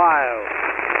 Southern Ohio.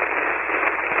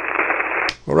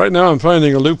 Well, right now I'm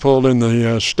finding a loophole in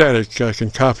the static. I can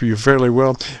copy you fairly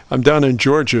well. I'm down in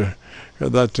Georgia.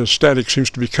 That static seems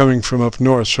to be coming from up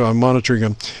north, so I'm monitoring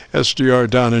an SDR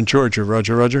down in Georgia.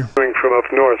 Roger. Coming from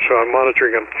up north, so I'm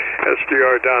monitoring an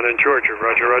SDR down in Georgia.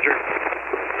 Roger.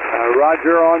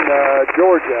 Roger on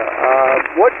Georgia.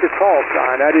 What's your call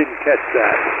sign? I didn't catch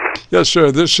that. Yes,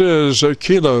 sir. This is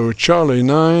Kilo Charlie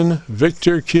 9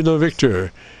 Victor Kilo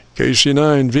Victor.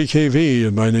 KC9VKV,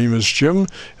 and my name is Jim,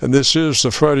 and this is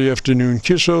the Friday afternoon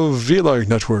Qso-Vlog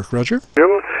network. Roger.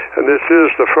 Jim, and this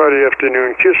is the Friday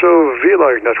afternoon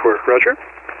Qso-Vlog network. Roger.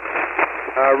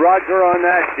 Roger on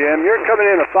that, Jim. You're coming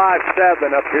in a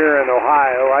 5-7 up here in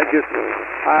Ohio. I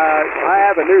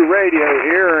have a new radio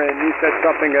here, and you said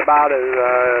something about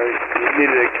you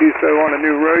needed a QSO on a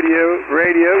new radio,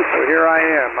 so here I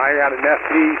am. I got an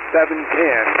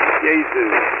FP710.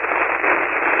 Jesus.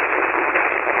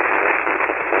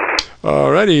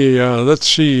 Alrighty, let's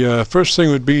see. First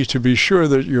thing would be to be sure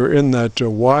that you're in that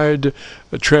wide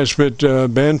transmit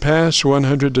bandpass,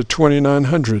 100 to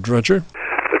 2900. Roger.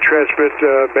 The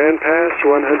bandpass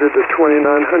 100 to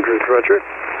 2900, roger.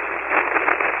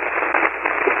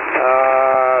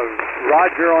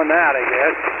 Roger on that, I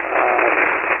guess.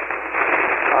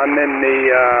 I'm in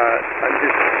the, I'm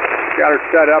just got her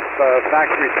set up,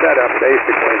 factory setup,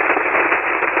 basically.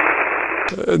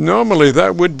 Normally,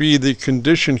 that would be the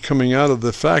condition coming out of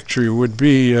the factory would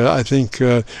be, I think,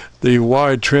 the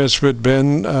wide transmit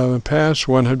band pass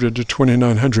 100 to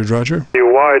 2900, roger. The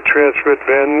wide transmit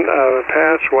band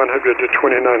pass 100 to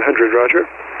 2900, roger.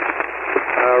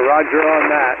 Roger on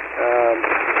that.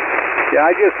 Yeah,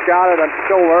 I just got it. I'm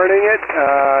still learning it.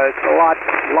 It's a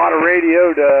lot of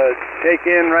radio to take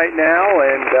in right now,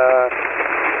 and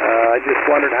I just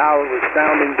wondered how it was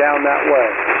sounding down that way.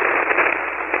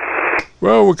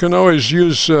 Well, we can always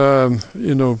use, a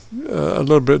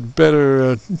little bit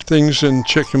better things and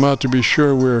check them out to be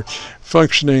sure we're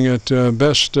functioning at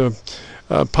best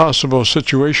possible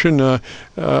situation.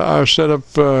 Our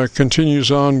setup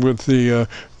continues on with the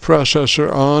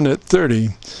processor on at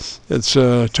 30. It's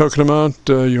a token amount.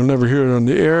 You'll never hear it on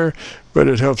the air, but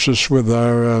it helps us with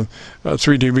our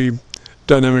 3 dB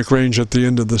dynamic range at the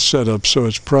end of the setup. So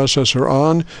it's processor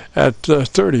on at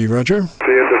 30, roger.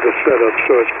 The end of the setup,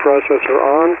 so it's processor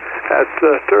on at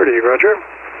 30, roger.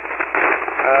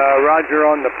 Roger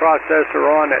on the processor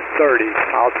on at 30.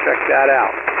 I'll check that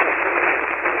out.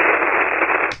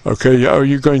 Okay, are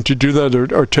you going to do that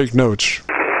or take notes?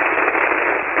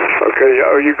 Okay,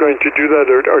 are you going to do that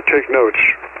or take notes?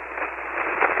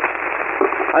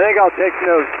 I think I'll take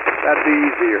notes. That'd be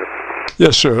easier.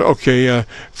 Yes, sir. Okay.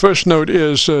 First note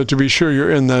is to be sure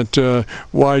you're in that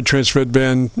wide transmit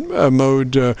band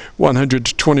mode 100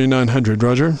 to 2900,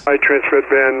 roger. Wide transmit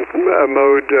band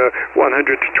mode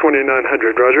 100 to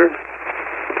 2900, roger.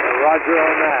 Roger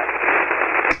on that.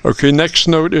 Okay, next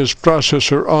note is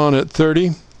processor on at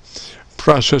 30.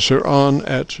 Processor on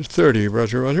at 30,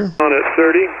 roger, roger. On at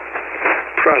 30.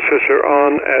 Processor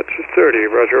on at 30,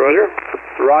 roger, roger.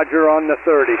 Roger on the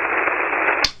 30.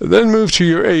 Then move to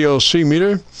your ALC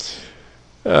meter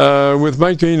with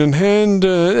mic gain in hand,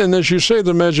 and as you say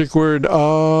the magic word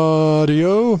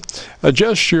audio,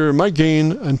 adjust your mic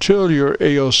gain until your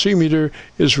ALC meter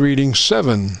is reading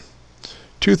 7.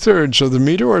 2/3 of the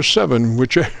meter or 7,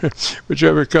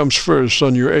 whichever comes first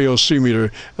on your ALC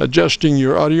meter. Adjusting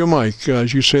your audio mic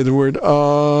as you say the word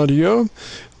audio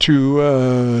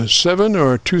to 7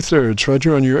 or 2/3,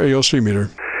 roger, on your ALC meter.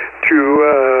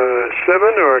 To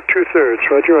 7 or 2/3,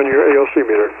 roger, on your ALC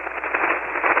meter.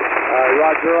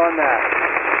 Roger on that.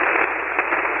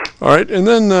 All right, and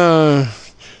then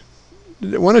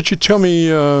why don't you tell me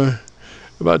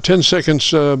about 10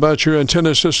 seconds about your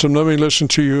antenna system. Let me listen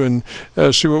to you and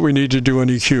see what we need to do on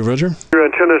EQ, roger. Your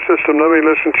antenna system, let me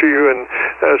listen to you and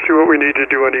see what we need to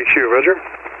do on EQ, roger.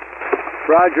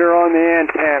 Roger on the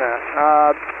antenna.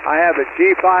 I have a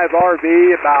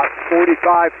G5RV about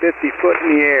 45, 50 foot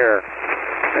in the air.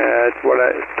 It's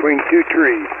between two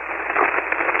trees.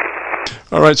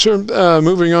 All right, sir.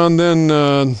 Moving on then,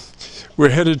 we're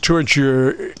headed towards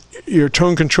your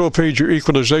tone control page, your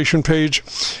equalization page.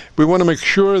 We want to make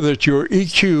sure that your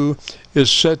EQ is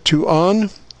set to on.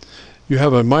 You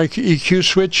have a mic EQ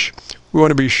switch. We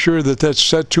want to be sure that that's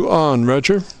set to on,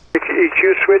 roger. Mic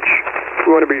EQ switch.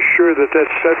 We want to be sure that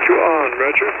that's set to on,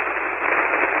 roger.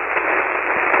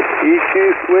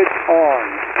 EQ switch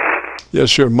on.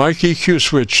 Yes, sir. Mic EQ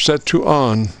switch set to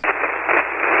on.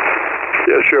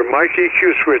 Yes, sir. Mic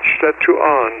EQ switch set to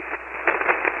on.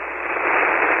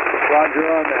 Roger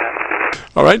on that.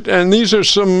 All right, and these are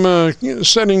some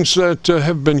settings that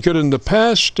have been good in the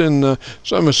past, and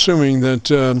so I'm assuming that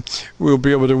we'll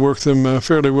be able to work them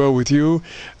fairly well with you.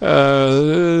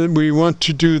 We want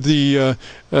to do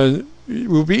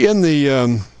we'll be in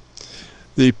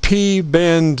the P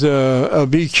band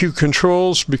of EQ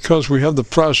controls because we have the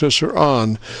processor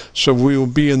on, so we will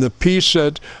be in the P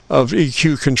set of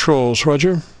EQ controls,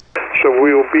 roger? So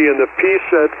we will be in the P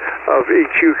set of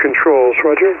EQ controls,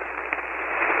 roger?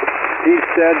 P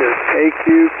set is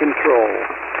AQ control.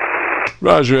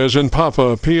 Roger, as in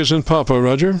Papa. P as in Papa,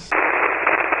 roger?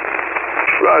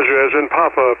 Roger, as in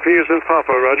Papa. P as in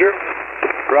Papa, roger?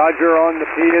 Roger on the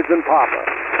P as in Papa.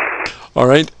 All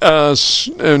right,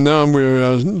 and now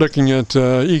we're looking at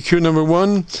EQ number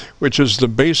 1, which is the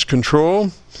bass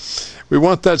control. We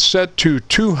want that set to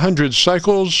 200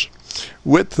 cycles,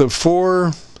 width of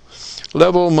 4,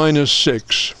 level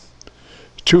 -6.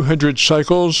 200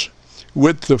 cycles,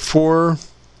 width of 4,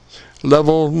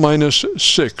 level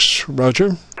 -6,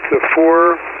 roger? The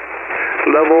 4,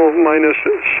 level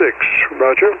 -6,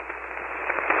 roger?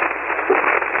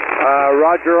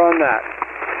 Roger on that.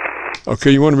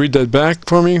 Okay, you want to read that back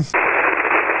for me?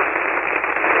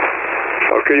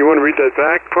 Okay, you want to read that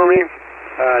back for me?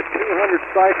 200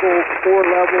 cycles, 4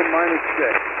 level, minus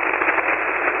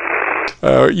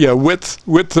 6. Yeah,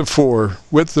 width of 4.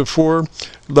 Width of 4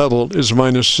 level is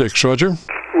minus 6, Roger.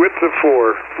 Width of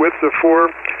 4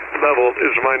 level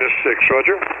is minus 6,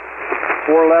 Roger.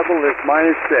 4 level is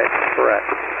minus 6,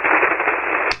 correct.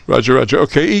 Roger, Roger.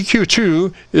 Okay,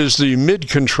 EQ2 is the mid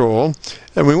control,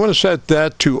 and we want to set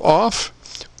that to off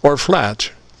or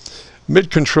flat.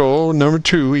 Mid control number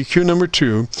 2, EQ number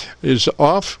 2, is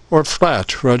off or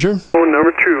flat, Roger.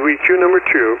 Number 2, EQ number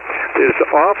 2, is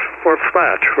off or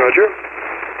flat, Roger.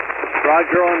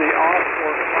 Roger on the off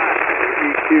or flat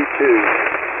EQ2.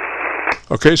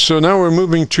 Okay, so now we're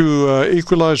moving to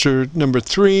equalizer number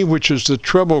 3, which is the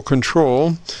treble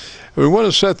control. We want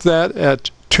to set that at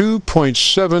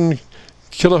 2.7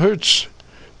 kilohertz,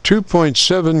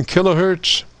 2.7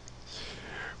 kilohertz,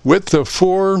 width of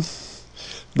 4,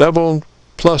 level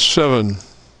plus 7.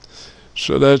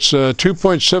 So that's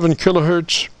 2.7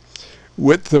 kilohertz,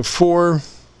 width of 4,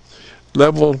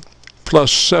 level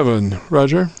plus 7.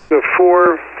 Roger? The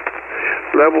 4,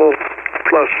 level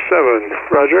plus 7.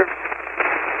 Roger?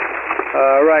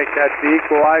 Right, that's the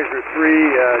equalizer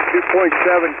 3,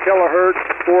 2.7 kilohertz,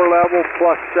 4 level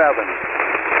plus 7.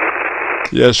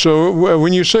 Yeah, so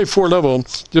when you say 4 level,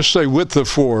 just say width of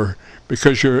 4,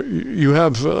 because you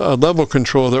have a level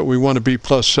control that we want to be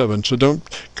plus 7, so don't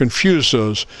confuse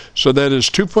those. So that is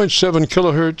 2.7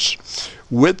 kilohertz,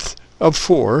 width of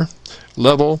 4,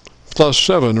 level plus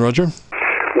 7, Roger.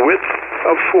 Width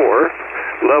of 4,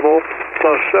 level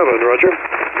plus 7, Roger.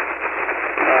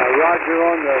 Roger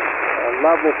on the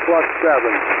level plus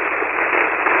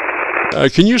 7.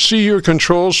 Can you see your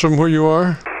controls from where you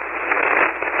are?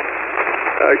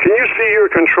 Can you see your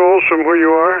controls from where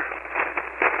you are?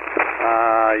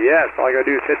 Yes, all I gotta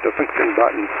do is hit the function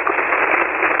button.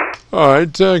 All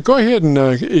right, go ahead and,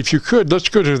 if you could, let's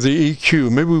go to the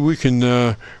EQ. Maybe we can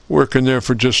work in there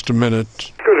for just a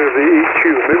minute. Go to the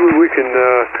EQ. Maybe we can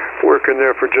work in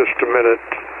there for just a minute.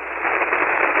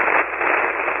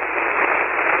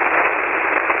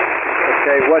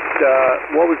 Okay,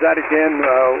 what was that again?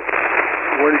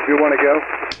 Where did you want to go?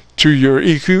 To your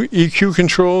EQ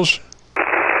controls.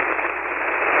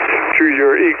 To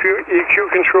your EQ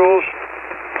controls.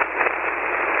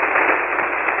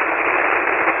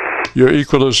 Your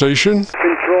equalization.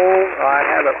 Control, I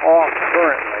have it off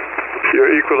currently.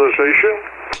 Your equalization.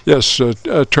 Yes,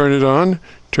 turn it on.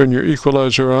 Turn your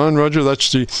equalizer on, Roger.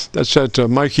 That's that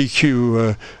mic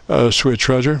EQ switch,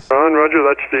 Roger. On, Roger.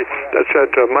 That's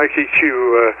that mic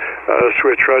EQ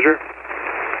switch, Roger.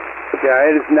 Yeah,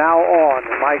 it is now on.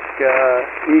 The mic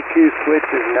EQ switch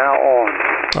is now on.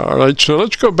 All right, so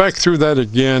let's go back through that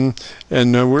again,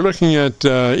 and we're looking at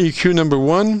EQ number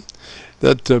 1.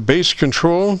 That base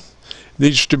control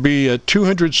needs to be at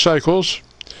 200 cycles,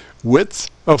 width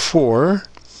of 4,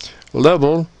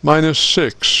 level minus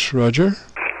 6, Roger.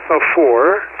 Of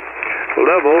 4,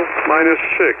 level minus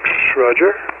 6,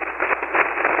 Roger.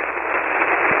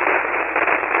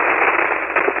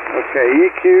 Okay,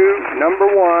 EQ number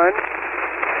 1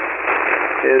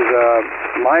 is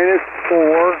minus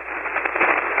 4.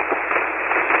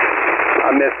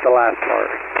 I missed the last part.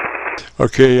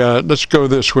 Okay, let's go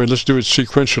this way. Let's do it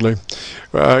sequentially.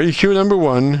 EQ number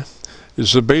 1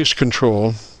 is the base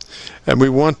control, and we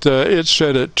want it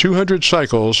set at 200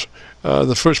 cycles.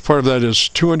 The first part of that is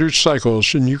 200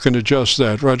 cycles, and you can adjust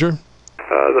that, Roger.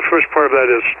 The first part of that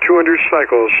is 200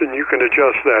 cycles, and you can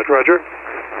adjust that, Roger.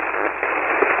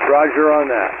 Roger on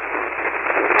that.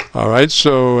 All right,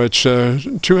 so it's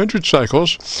 200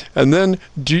 cycles, and then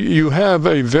you have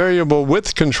a variable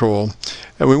width control,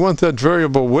 and we want that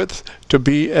variable width to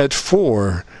be at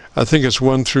 4. I think it's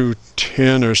 1 through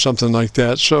 10 or something like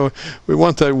that. So we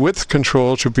want that width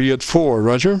control to be at 4,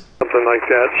 Roger? Something like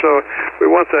that. So we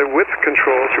want that width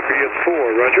control to be at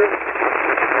 4, Roger?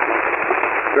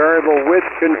 Variable width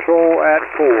control at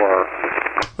 4.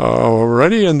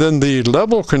 Alrighty, and then the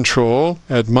level control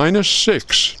at minus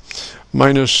 6.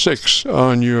 Minus 6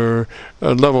 on your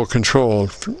level control,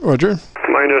 Roger?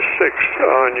 Minus 6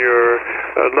 on your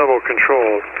level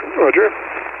control, Roger?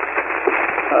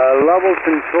 Level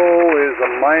control is a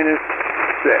minus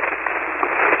 6.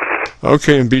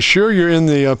 Okay, and be sure you're in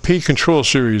the P control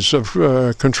series of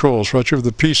controls, Roger,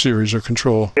 the P series of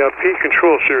control. Yeah, P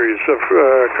control series of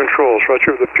controls,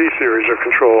 Roger, the P series of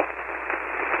control.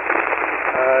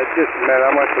 Just a minute,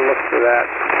 I'm going to look for that.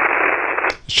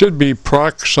 It should be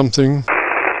proc something. Should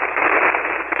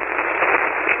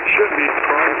be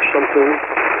proc something.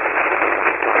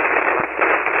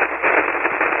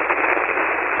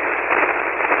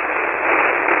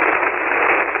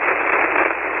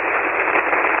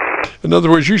 In other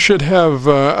words, you should have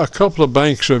a couple of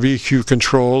banks of EQ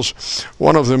controls.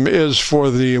 One of them is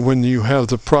for when you have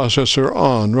the processor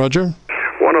on. Roger?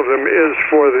 One of them is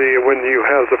for when you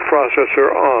have the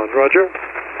processor on. Roger?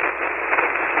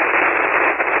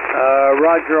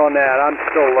 Roger on that. I'm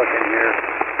still looking here.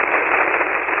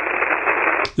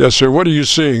 Yes, sir. What are you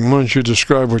seeing? Why don't you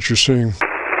describe what you're seeing?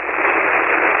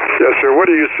 Yes, sir. What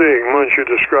are you seeing? Why don't you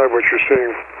describe what you're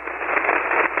seeing?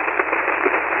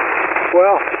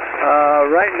 Well,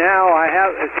 right now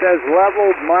it says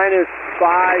level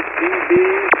 -5 dB.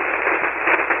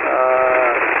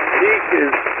 Peak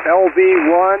is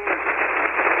LV1.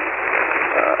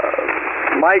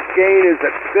 Mic gain is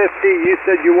at 50. You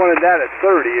said you wanted that at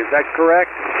 30. Is that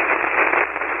correct?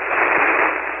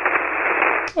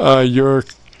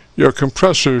 Your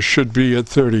compressor should be at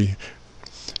 30.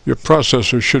 Your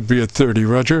processor should be at 30,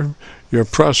 Roger. Your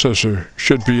processor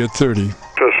should be at 30.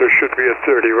 Processor should be at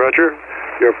 30, Roger.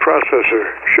 Your processor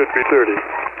should be 30.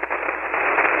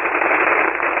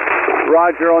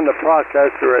 Roger on the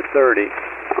processor at 30.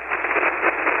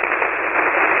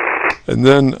 And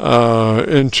then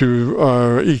into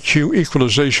our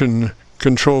equalization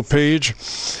control page.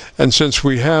 And since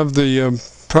we have the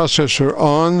processor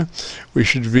on, we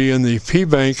should be in the P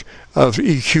bank of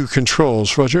EQ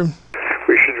controls. Roger?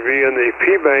 We should be in the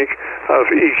P bank of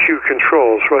EQ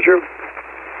controls. Roger?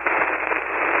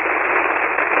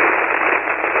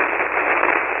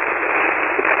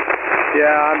 Yeah,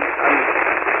 I'm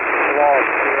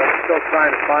lost here. I'm still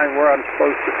trying to find where I'm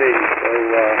supposed to be. So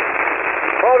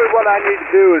probably what I need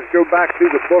to do is go back through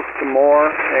the book some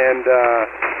more and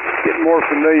get more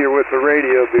familiar with the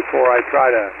radio before I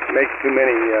try to make too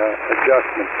many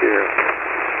adjustments here.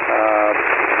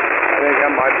 I think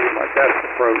that might be my best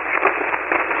approach.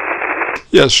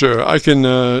 Yes, sir. I can,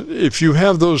 if you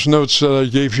have those notes that I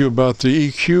gave you about the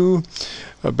EQ,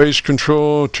 base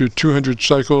control to 200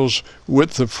 cycles,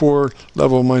 width of 4,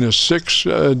 level -6,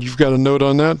 you've got a note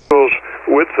on that?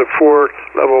 Width of 4,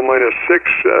 level -6,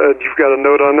 you've got a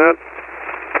note on that?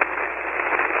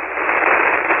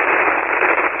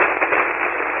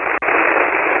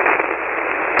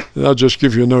 I'll just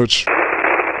give you notes.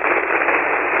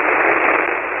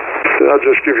 I'll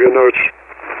just give you notes.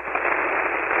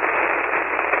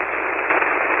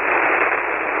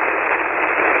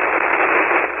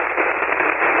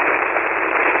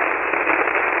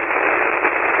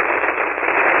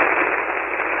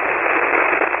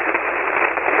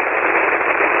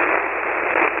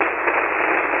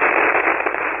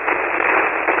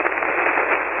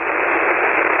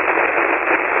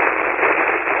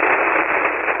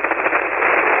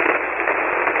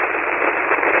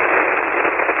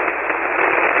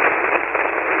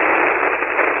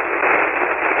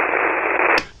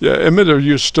 Yeah, Emmett, are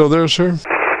you still there, sir?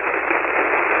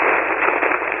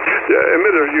 Yeah,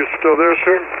 Emmett, are you still there,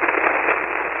 sir?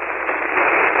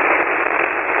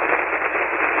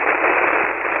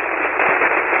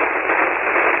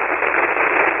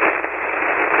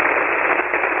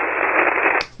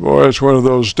 Boy, it's one of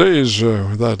those days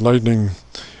with that lightning.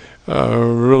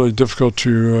 Really difficult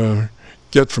to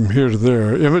get from here to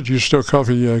there. Emmett, you still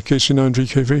copy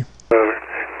KC9VKV?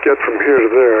 Get from here to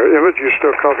there. Emmett, you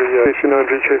still copy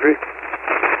KC9VKV?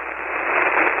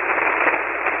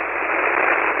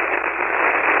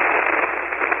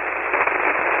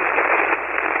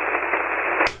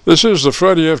 This is the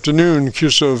Friday afternoon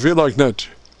Qso-Vlog net.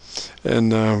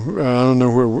 And I don't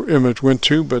know where Emmett went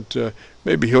to, but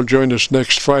maybe he'll join us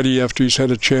next Friday after he's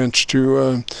had a chance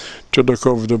to look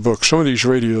over the book. Some of these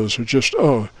radios are just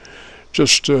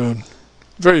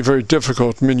very, very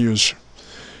difficult menus.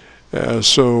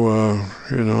 So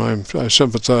I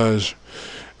sympathize,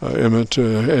 Emmett,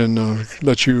 and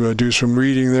let you do some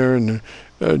reading there and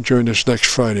join us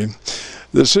next Friday.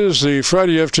 This is the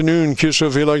Friday afternoon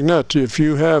Qso-Vlog net. If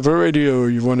you have a radio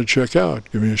you want to check out,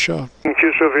 give me a shout.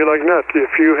 Qso-Vlog net.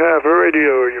 If you have a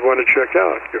radio you want to check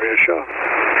out, give me a shout.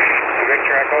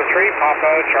 Victor Echo 3,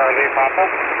 Papa, Charlie, Papa.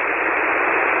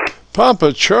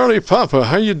 Papa, Charlie, Papa.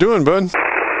 How you doing, bud?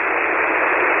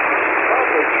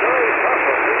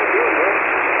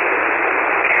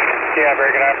 Yeah,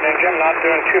 very good afternoon, Jim. Not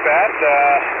doing too bad.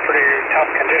 Pretty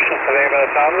tough conditions today by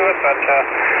the sound of it, but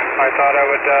I thought I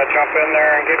would jump in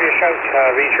there and give you a shout.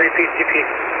 V3 PCP.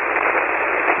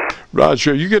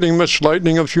 Roger, are you getting much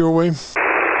lightning up your way?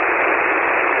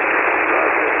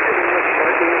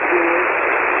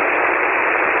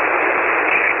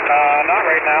 Not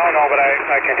right now, no, but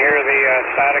I can hear the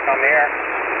static on the air.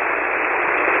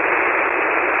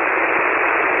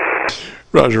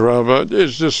 Roger, Rob.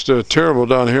 It's just terrible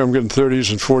down here. I'm getting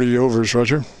 30s and 40 overs,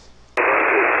 Roger.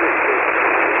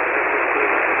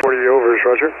 40 overs,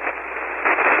 Roger.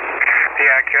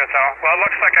 QSO. Well, it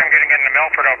looks like I'm getting into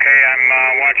Milford okay.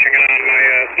 I'm watching it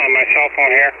on my cell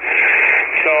phone here.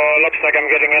 So it looks like I'm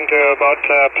getting into about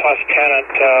plus 10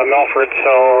 at Milford,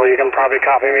 so you can probably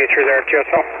copy me through there,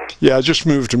 QSO. Yeah, I just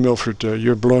moved to Milford.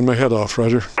 You're blowing my head off,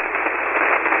 Roger.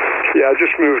 Yeah, I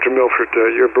just moved to Milford.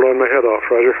 You're blowing my head off,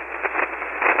 Roger.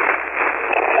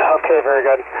 Okay, very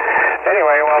good.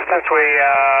 Anyway, well, since we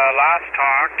last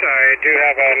talked, I do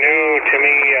have a new, to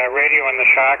me, radio in the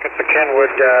shack. It's a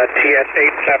Kenwood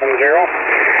TS870.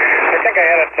 I think I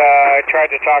had it, I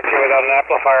tried to talk to you without an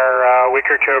amplifier a week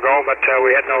or two ago, but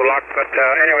we had no luck. But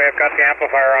anyway, I've got the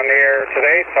amplifier on the air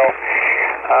today, so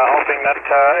hoping that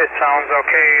it sounds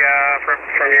okay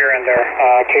from your end there.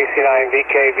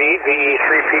 KC9VKV,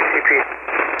 VE3PCP.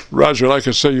 Roger, like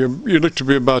I say, you look to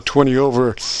be about 20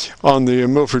 over on the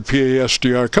Milford PA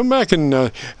SDR. Come back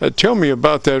and tell me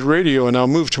about that radio, and I'll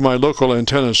move to my local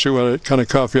antenna, see what kind of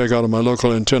copy I got on my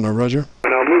local antenna, Roger.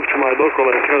 And I'll move to my local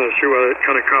antenna, see what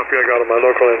kind of copy I got on my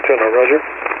local antenna, Roger.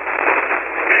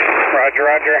 Roger,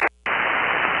 roger.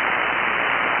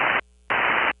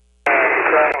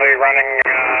 I'm currently running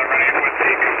with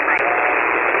the compressor,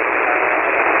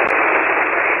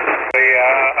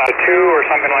 the 2 or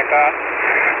something like that.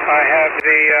 I have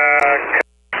the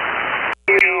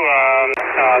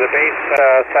bass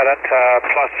set at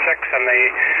plus 6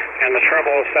 and the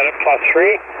treble set at plus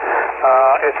 3.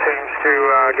 It seems to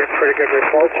get pretty good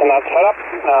reports on that setup.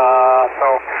 So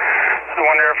I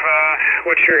wonder if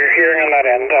what you're hearing on that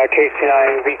end,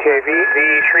 KC9VKV,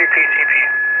 VE3PCP.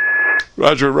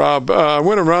 Roger, Rob. I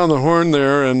went around the horn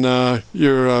there, and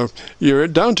you're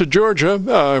down to Georgia.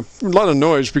 A lot of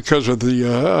noise because of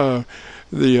the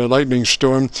lightning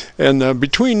storm, and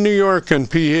between New York and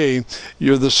PA,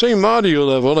 you're the same audio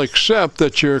level, except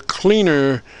that you're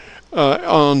cleaner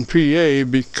on PA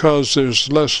because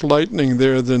there's less lightning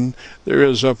there than there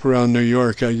is up around New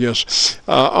York, I guess.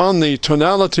 On the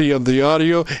tonality of the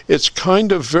audio, it's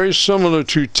kind of very similar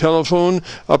to telephone,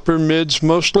 upper mids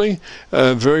mostly,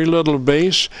 very little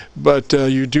bass, but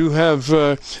you do have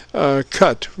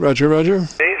cut. Roger, roger.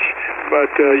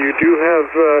 But you do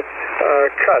have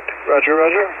cut. Roger,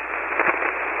 roger.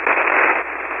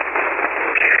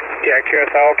 Yeah,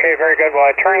 QSO. Okay, very good. Well,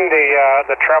 I turned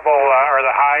the treble or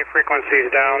the high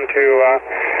frequencies down to.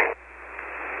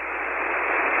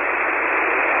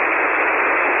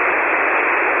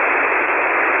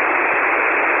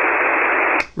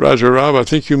 Roger, Rob. I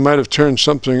think you might have turned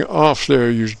something off there.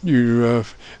 You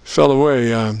fell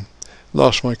away.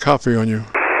 Lost my copy on you.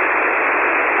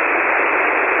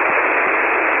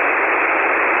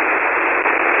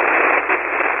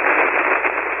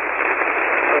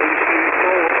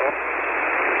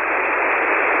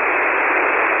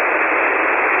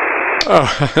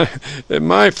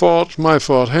 My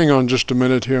fault. Hang on just a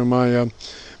minute here. My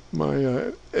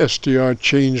SDR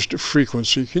changed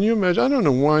frequency. Can you imagine? I don't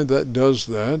know why that does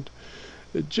that.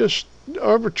 It just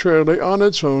arbitrarily on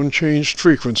its own changed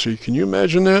frequency. Can you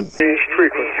imagine that? Changed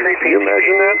frequency. Can you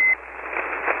imagine that?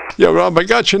 Yeah, Rob, I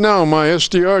got you now. My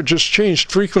SDR just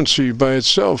changed frequency by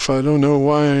itself. I don't know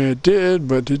why it did,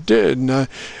 but it did. And I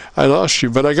lost you,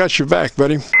 but I got you back,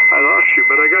 buddy.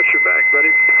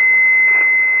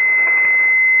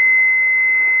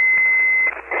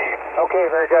 Okay,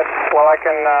 very good. Well,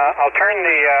 I'll turn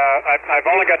I've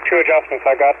only got 2 adjustments.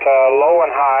 I got low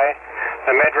and high.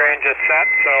 The mid-range is set,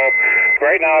 so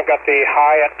right now I've got the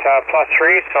high at plus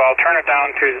 3, so I'll turn it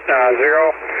down to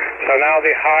 0. So now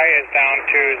the high is down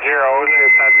to 0.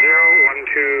 It's at 0, 1,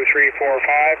 2, 3, 4,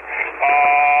 5.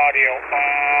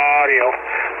 Audio.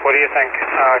 What do you think?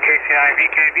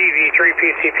 KC9VKV,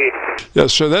 V3PCP.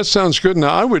 Yes, so that sounds good.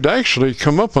 Now, I would actually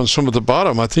come up on some of the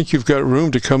bottom. I think you've got room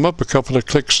to come up a couple of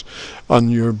clicks on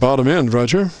your bottom end,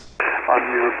 Roger.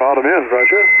 On your bottom end,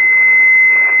 Roger.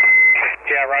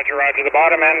 Yeah, roger. The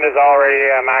bottom end is already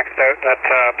maxed out at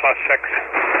plus 6.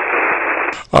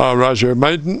 Roger,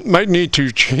 might need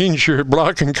to change your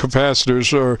blocking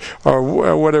capacitors or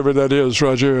whatever that is,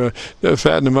 Roger.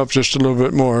 Fatten them up just a little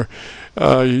bit more.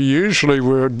 Usually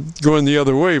we're going the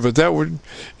other way, but that would,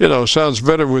 sounds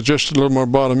better with just a little more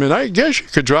bottom end. I guess you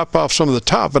could drop off some of the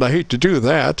top, but I hate to do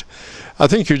that. I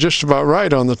think you're just about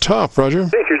right on the top, Roger.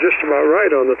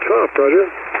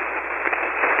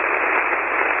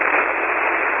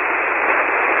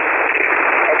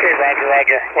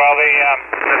 Roger. Well,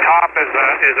 the top is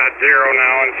at 0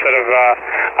 now instead of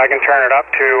I can turn it up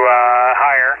to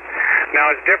higher.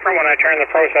 Now it's different when I turn the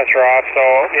processor off. So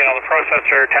the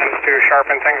processor tends to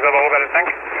sharpen things a little bit, I think.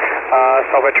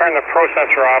 So if I turn the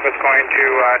processor off, it's going to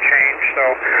change. So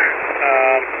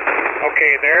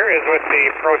okay, there is with the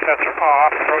processor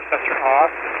off.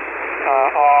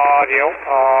 Audio.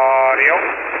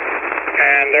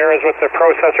 And there is with the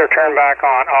processor turned back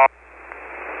on.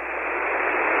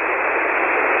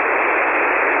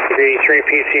 The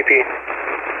 3PCP.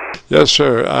 Yes,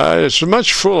 sir. It's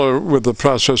much fuller with the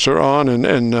processor on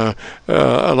and a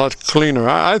lot cleaner.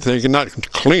 I think not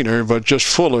cleaner, but just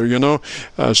fuller. You know.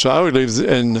 So I would leave,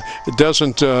 and it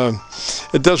doesn't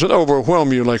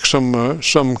overwhelm you like some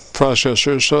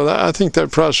processors. So I think that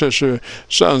processor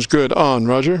sounds good on,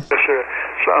 Roger. Yes, sir.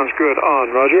 Sounds good on,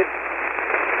 Roger.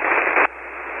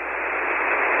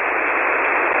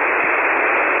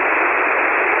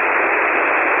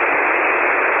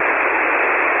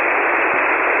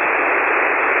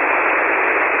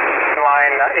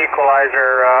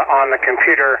 Equalizer on the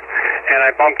computer, and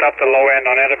I bumped up the low end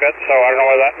on it a bit, so I don't know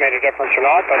whether that made a difference or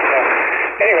not, but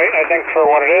anyway, I think for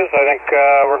what it is, I think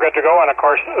we're good to go, and of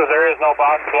course there is no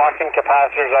blocking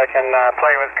capacitors I can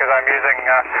play with because I'm using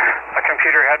a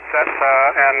computer headset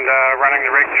and running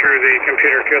the rig through the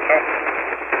computer QSO.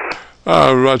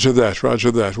 Roger that, roger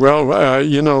that. Well,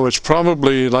 you know, it's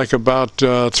probably like about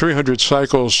 300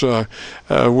 cycles where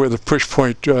the push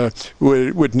point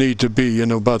would need to be, you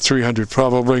know, about 300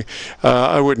 probably.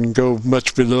 I wouldn't go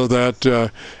much below that,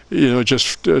 you know,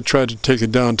 just try to take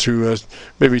it down to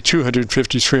maybe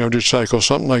 250, 300 cycles,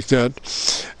 something like that.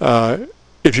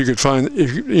 If you could find,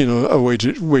 you know, a way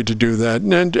to do that,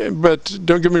 but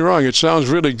don't get me wrong, it sounds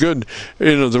really good,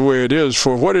 you know, the way it is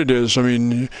for what it is. I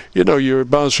mean, you know, you're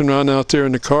bouncing around out there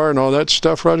in the car and all that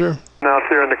stuff, Roger. Out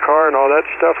there in the car and all that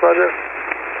stuff, Roger.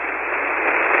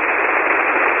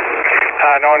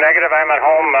 No negative. I'm at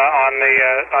home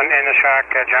in the shack,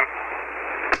 Jim.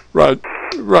 Right,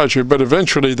 Roger. But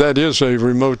eventually, that is a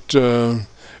remote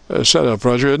setup,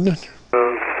 Roger, isn't it?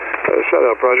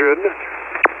 Setup, Roger, isn't it?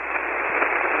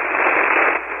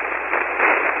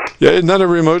 Yeah, isn't that a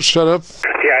remote setup?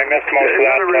 Yeah, I missed most of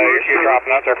that. You're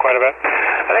dropping out there quite a bit.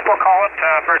 I think we'll call it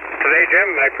for today,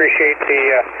 Jim. I appreciate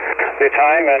the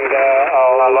time, and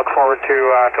I'll look forward to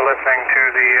listening to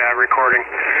the recording.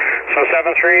 So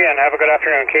 7-3, and have a good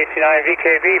afternoon.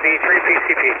 KC9VKV,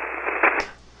 B3PCP.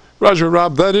 Roger,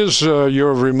 Rob, that is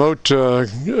your remote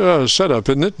setup,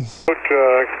 isn't it?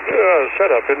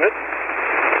 Setup, isn't it?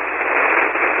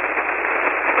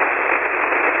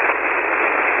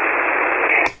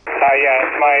 Yeah,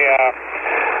 it's my.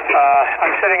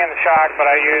 I'm sitting in the shack, but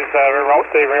I use the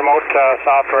remote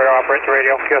software to operate the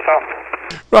radio. QSO.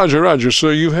 Roger, Roger. So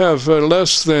you have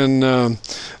less than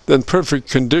perfect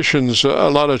conditions a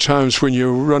lot of times when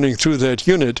you're running through that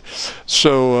unit.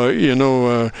 So you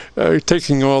know,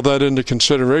 taking all that into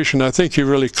consideration, I think you're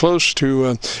really close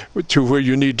to where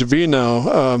you need to be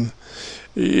now.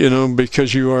 You know,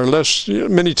 because you are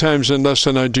many times in less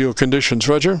than ideal conditions.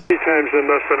 Roger. Many times in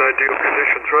less than ideal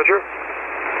conditions, Roger.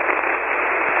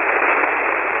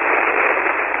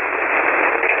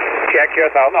 Yeah,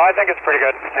 QSO. No, I think it's pretty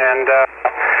good, and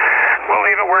we'll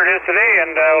leave it where it is today,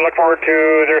 and we'll look forward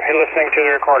to listening to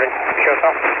the recording.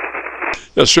 QSO.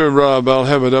 Yes, sir, Rob. I'll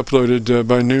have it uploaded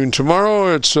by noon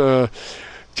tomorrow. It's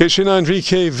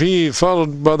KC9VKV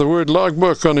followed by the word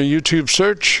logbook on a YouTube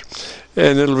search.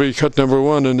 And it'll be cut number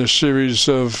 1 in a series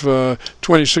of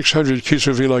 2600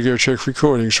 Qso-Vlog Aircheck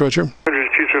recordings, Roger. 100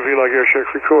 Qso-Vlog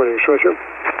Aircheck recordings, Roger. Yeah,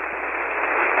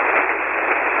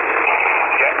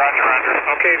 roger.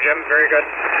 Okay, Jim, very good.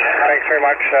 Thanks very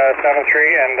much, 7-3,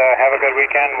 and have a good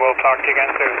weekend. We'll talk to you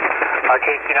again soon.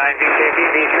 KC9VKV,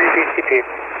 B3PCP.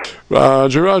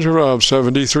 Roger, Rob,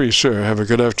 73, sir. Have a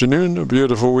good afternoon, a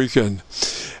beautiful weekend.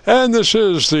 And this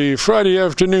is the Friday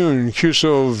afternoon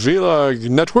Qso-Vlog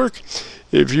network.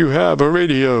 If you have a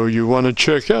radio you want to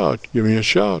check out, give me a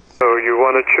shout. Oh, you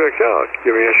want to check out,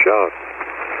 give me a shout.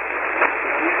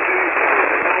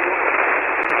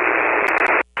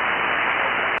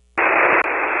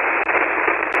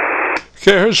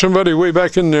 Okay, I heard somebody way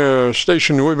back in their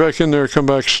station, way back in there, come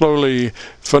back slowly,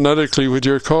 phonetically with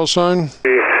your call sign.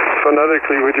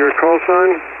 Phonetically with your call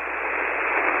sign.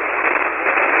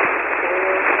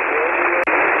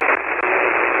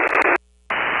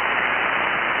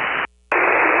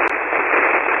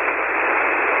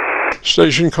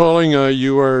 Station calling,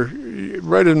 you are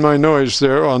right in my noise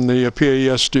there on the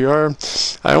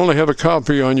PASDR. I only have a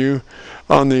copy on you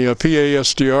on the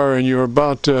PASDR, and you're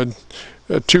about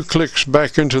 2 clicks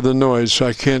back into the noise, so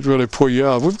I can't really pull you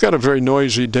out. We've got a very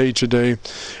noisy day today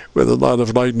with a lot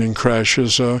of lightning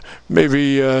crashes.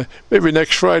 Maybe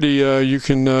next Friday you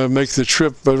can make the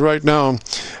trip, but right now,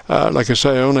 like I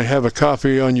say, I only have a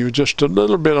copy on you just a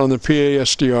little bit on the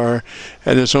PASDR,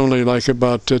 and it's only like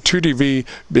about 2 dB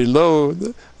below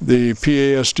the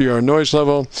PASDR noise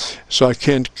level, so I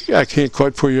can't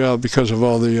quite pull you out because of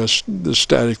all the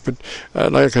static. But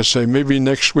like I say, maybe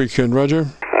next weekend, Roger.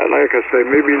 Like I say,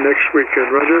 maybe next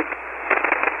weekend, Roger.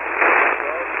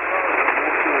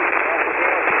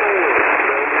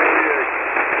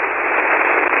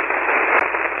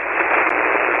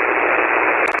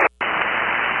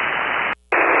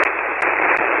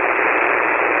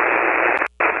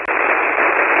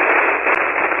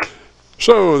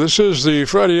 So, this is the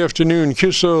Friday afternoon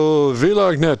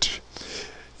Qso-Vlog net.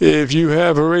 If you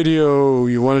have a radio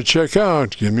you want to check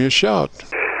out, give me a shout.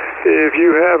 If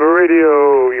you have a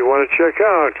radio you want to check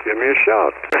out, give me a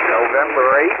shout.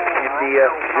 November 8th, India,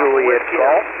 Juliet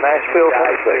Golf, Nashville,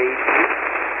 Tennessee.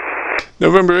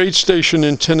 November 8th station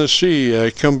in Tennessee.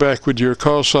 Come back with your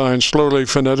call sign slowly,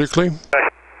 phonetically.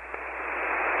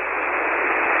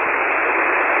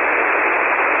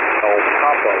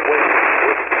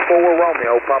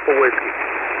 Romeo, Papa Whiskey.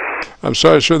 I'm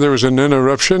sorry, sir, there was an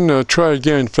interruption. Try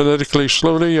again, phonetically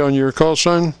slowly on your call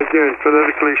sign. Again,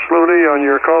 phonetically slowly on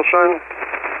your call sign.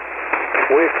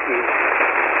 Whiskey.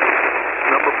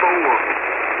 Number 4,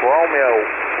 Romeo,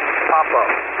 Papa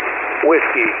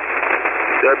Whiskey.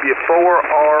 W4RPW.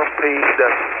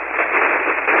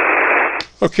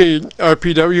 Okay,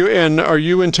 RPWN, are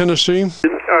you in Tennessee?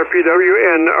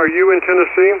 RPWN, are you in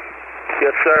Tennessee?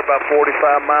 Yes, sir, about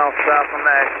 45 miles south of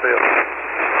Nashville.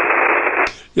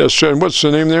 Yes, sir, and what's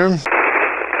the name there? Yes,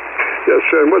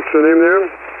 sir, and what's the name there? Name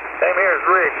here is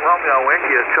Rick, Romeo,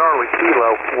 India, Charlie,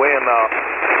 Kilo. We're in a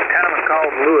town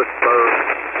called Lewisburg.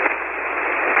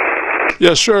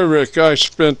 Yes, sir, Rick. I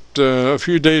spent a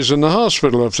few days in the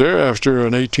hospital up there after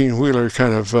an 18-wheeler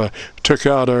kind of took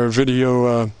out our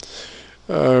video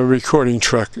recording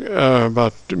truck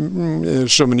about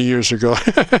so many years ago.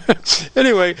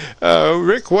 Anyway,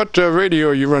 Rick, what radio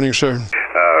are you running, sir?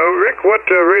 Rick, what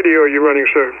radio are you running,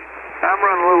 sir? I'm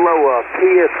running a little low,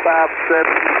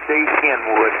 PS570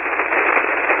 Kenwood.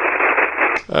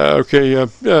 Okay,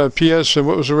 PS, and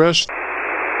what was the rest?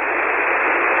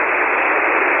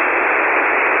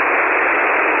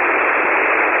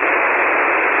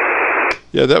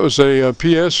 Yeah, that was a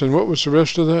PS, and what was the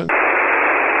rest of that?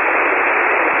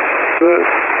 Say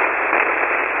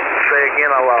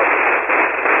again, I lost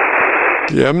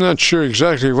it. Yeah, I'm not sure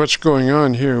exactly what's going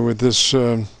on here with this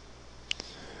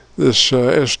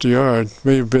SDR. It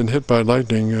may have been hit by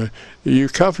lightning. Are you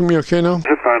copying me okay now?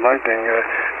 Hit by lightning.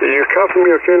 Are you copying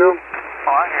me okay now? Oh,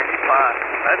 I hear you fine.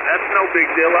 That's no big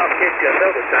deal. I'll catch you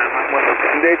another time when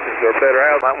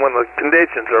the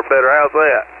conditions are better. How's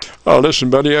that? Oh, listen,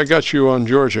 buddy, I got you on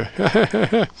Georgia.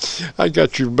 I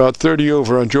got you about 30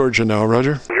 over on Georgia now,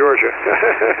 Roger. Georgia.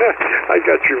 I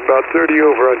got you about 30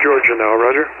 over on Georgia now,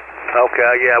 Roger.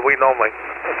 Okay, yeah, we normally,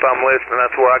 if I'm listening,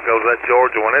 that's where I go, that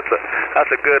Georgia one.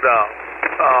 That's a good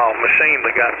machine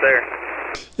they got there.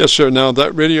 Yes, sir. Now,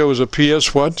 that radio is a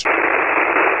PS what?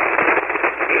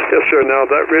 Yes, sir. Now,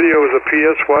 that radio is a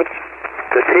PS what?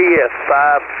 The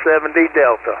TS570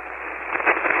 Delta.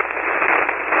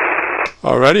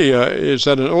 Alrighty, is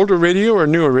that an older radio or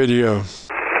newer radio?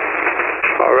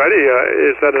 Alrighty,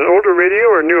 is that an older radio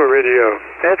or newer radio?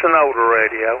 That's an older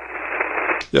radio.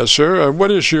 Yes, sir. What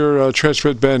is your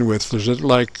transmit bandwidth? Is it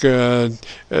like 2.5,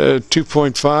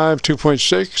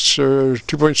 2.6, or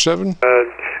 2.7?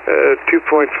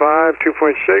 2.5,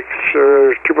 2.6,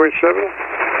 or 2.7?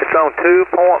 It's on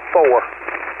 2.4.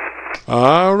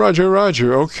 Ah,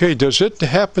 Roger. Okay, does it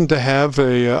happen to have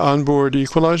a onboard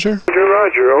equalizer?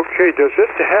 Roger. Okay, does it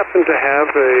happen to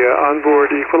have a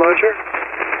onboard equalizer?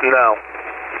 No.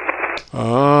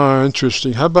 Ah,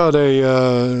 interesting. How about a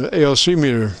ALC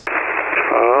meter?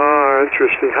 Ah,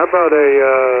 interesting. How about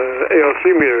a ALC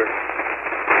meter?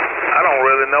 I don't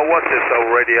really know what this old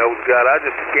radio's got. I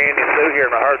just scanned it through here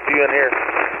and I heard you in here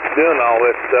doing all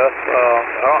this stuff.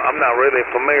 I'm not really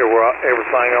familiar with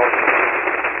everything on it.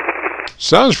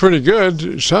 Sounds pretty good.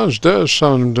 Does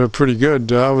sound pretty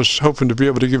good. I was hoping to be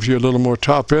able to give you a little more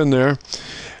top in there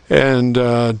and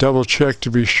double check to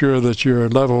be sure that your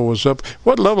level was up.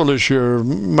 What level is your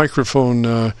microphone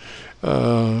level?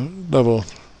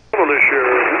 What level is your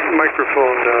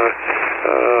microphone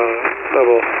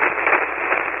level?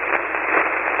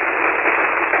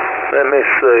 Let me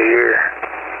see here.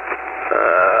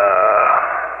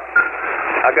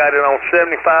 I got it on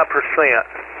 75%.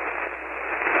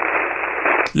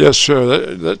 Yes, sir.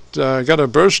 That got a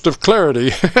burst of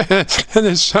clarity, and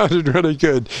it sounded really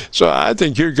good. So I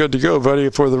think you're good to go, buddy.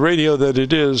 For the radio that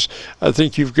it is, I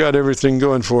think you've got everything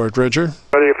going for it, Roger.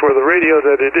 Buddy, for the radio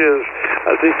that it is,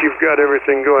 I think you've got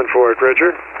everything going for it,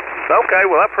 Roger. Okay,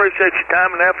 well, I appreciate your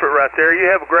time and effort right there. You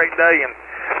have a great day, and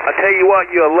I tell you what,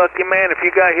 you're a lucky man if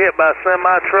you got hit by a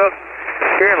semi-truck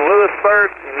here in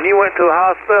Lewisburg, and you went to the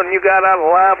hospital and you got out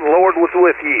alive, the Lord was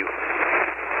with you.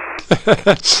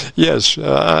 Yes,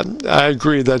 I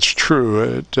agree. That's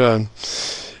true.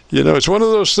 You know, it's one of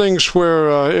those things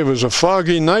where it was a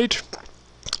foggy night,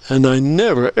 and I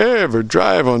never, ever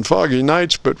drive on foggy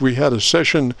nights, but we had a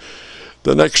session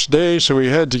the next day, so we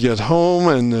had to get home,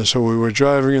 and so we were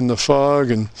driving in the fog,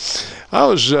 and I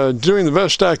was doing the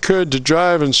best I could to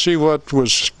drive and see what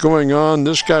was going on.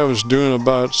 This guy was doing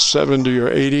about 70 or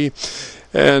 80.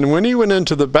 And when he went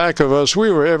into the back of us,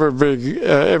 we were ever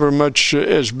much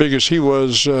as big as he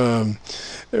was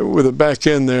with a back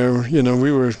end there. You know,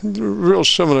 we were real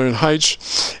similar in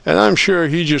heights. And I'm sure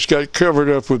he just got covered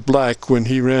up with black when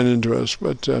he ran into us.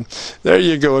 But there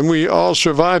you go. And we all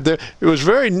survived there. It was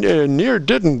very near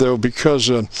didn't, though, because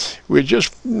we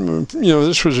just, you know,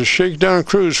 this was a shakedown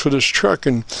cruise for this truck.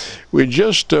 And we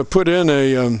just put in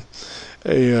a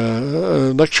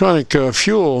electronic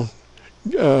fuel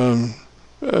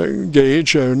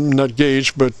gauge, not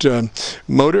gauge, but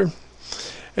motor,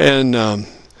 and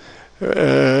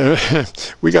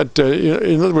we got,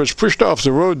 in other words, pushed off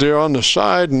the road there on the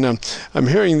side, and I'm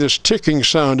hearing this ticking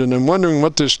sound, and I'm wondering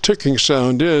what this ticking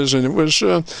sound is, and it was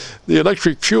the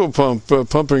electric fuel pump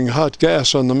pumping hot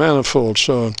gas on the manifold.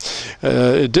 So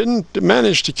it didn't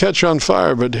manage to catch on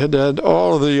fire, but it had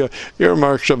all the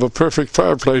earmarks of a perfect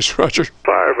fireplace, Roger.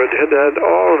 It had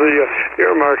all the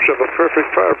earmarks of a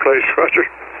perfect fireplace, Roger.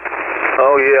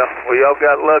 Oh yeah, we all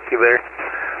got lucky there.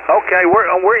 Okay,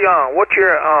 where you on? What's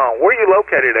your where you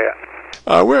located at?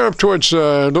 We're up towards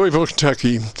Louisville,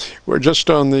 Kentucky. We're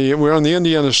on the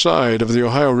Indiana side of the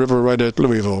Ohio River, right at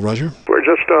Louisville, Roger. We're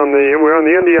on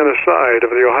the Indiana side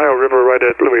of the Ohio River, right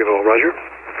at Louisville, Roger.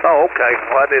 Oh, okay.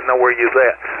 Well, I didn't know where you was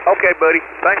at. Okay, buddy.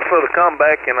 Thanks for the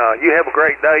comeback, and you have a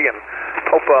great day, and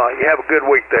hope you have a good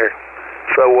week there.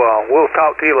 So we'll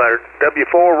talk to you later.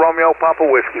 W4 Romeo Papa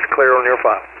Whiskey's clear on your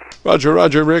file.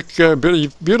 Roger, Rick.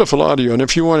 Beautiful audio, and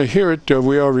if you want to hear it,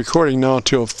 we are recording now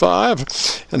till 5,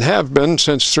 and have been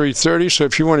since 3:30. So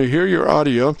if you want to hear your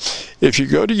audio, if you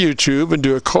go to YouTube and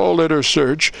do a call letter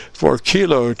search for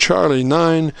Kilo Charlie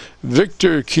 9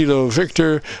 Victor Kilo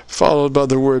Victor, followed by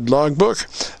the word logbook,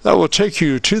 that will take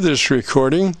you to this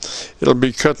recording. It'll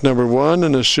be cut number 1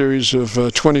 in a series of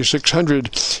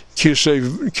 2,600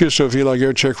 Qso-Vlog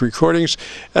Aircheck recordings,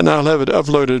 and I'll have it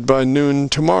uploaded by noon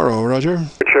tomorrow, Roger.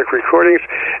 Check recordings,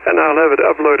 and I'll have it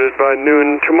uploaded by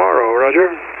noon tomorrow,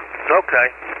 Roger. Okay.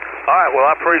 All right, well,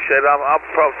 I appreciate it. I'll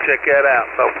probably check that out.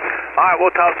 So, all right, we'll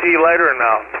talk to you later, and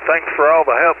thanks for all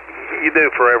the help you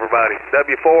do for everybody.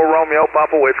 W4 Romeo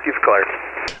Papa Whiskey's clear.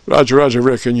 Roger,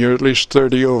 Rick, and you're at least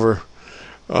 30 over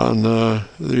on the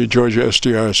Georgia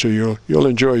SDR, so you'll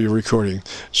enjoy your recording.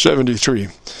 73.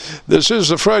 This is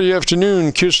the Friday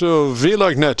afternoon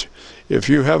Qso-Vlog net. If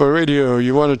you have a radio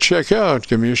you want to check out,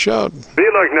 give me a shout.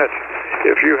 Vlog net.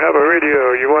 If you have a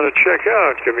radio you want to check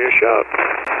out, give me a shout.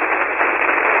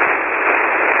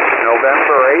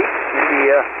 November 8th,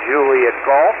 India Juliet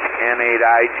Golf,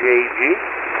 N8IJG.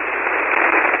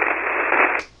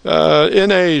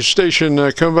 NA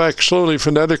station, come back slowly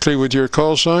phonetically with your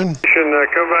call sign.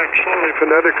 Come back slowly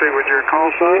phonetically with your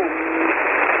call sign.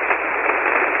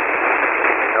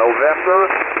 November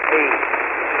 8th,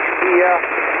 India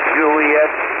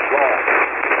Juliet Golf,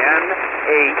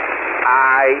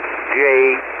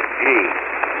 N8IJG.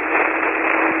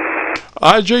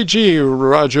 IJG,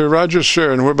 Roger,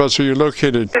 sir, and whereabouts are you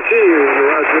located?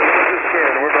 Roger, sir,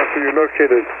 and whereabouts are you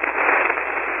located?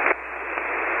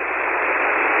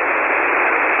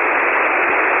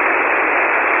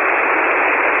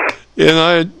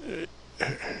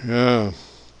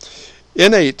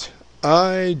 N8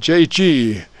 IJG.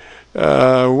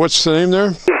 What's the name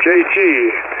there? JG.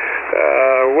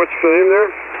 What's the name there?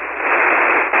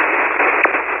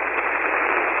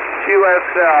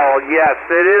 QSL, yes,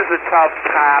 it is a tough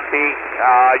copy.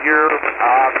 You're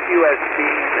QSB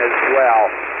as well.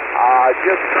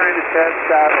 Just trying to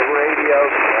test out the radio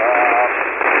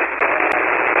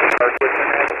within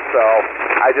it, so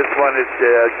I just wanted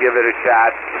to give it a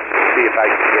shot, see if I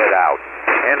can get out.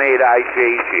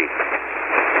 N8IJG.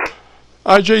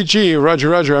 IJG,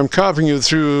 Roger, I'm copying you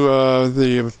through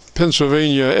the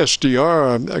Pennsylvania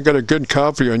SDR. I got a good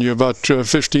copy on you, about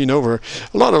 15 over.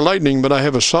 A lot of lightning, but I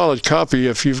have a solid copy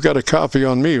if you've got a copy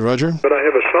on me, Roger. But I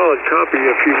have a solid copy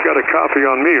if you've got a copy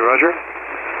on me, Roger.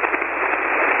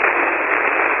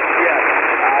 Yes,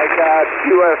 I got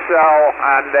QSL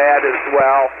on that as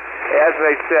well. As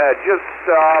I said, just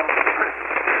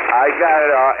I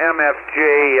got MFJ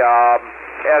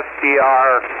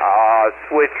SDR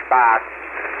switch box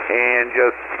and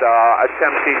just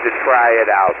attempting to try it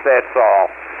out. That's all.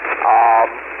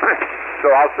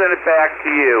 So I'll send it back to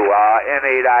you,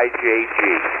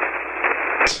 N8IJG.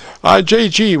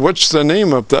 IJG, what's the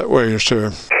name up that way, sir?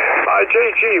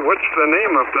 IJG, what's the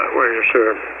name up that way,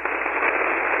 sir?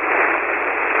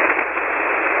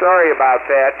 Sorry about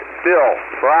that. Bill,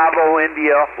 Bravo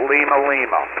India, Lima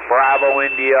Lima. Bravo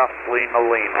India, Lima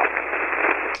Lima.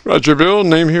 Roger, Bill.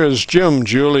 Name here is Jim,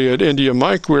 Juliet, India,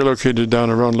 Mike. We're located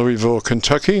down around Louisville,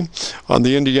 Kentucky, on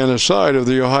the Indiana side of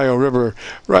the Ohio River,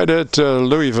 right at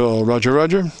Louisville. Roger,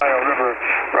 Roger. Ohio River,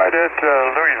 right at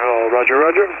Louisville. Roger,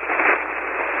 Roger.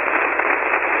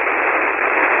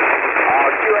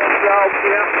 QSL,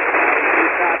 Jim.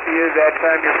 Good copy of that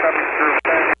time you're coming through.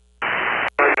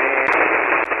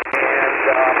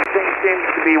 Things seems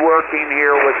to be working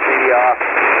here with the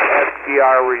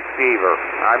SDR receiver.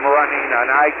 I'm running an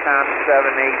ICOM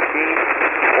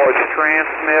 718 for the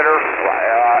transmitter,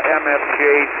 MFJ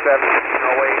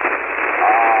 1708,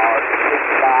 big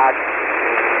box,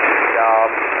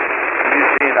 and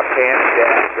using a pan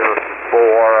adapter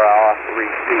for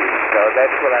receive. So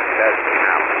that's what I'm testing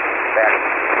now. Back.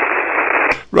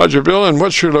 Roger, Bill, and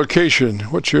what's your location?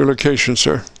 What's your location,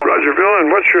 sir? Roger, Bill,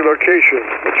 and what's your location?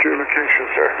 What's your location,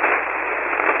 sir?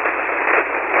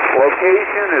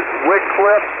 Location is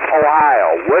Wickliffe,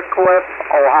 Ohio. Wickliffe,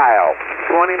 Ohio.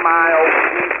 20 miles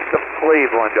east of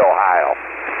Cleveland, Ohio.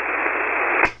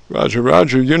 Roger,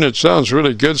 Roger. Unit sounds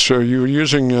really good, sir. You were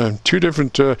using two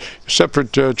different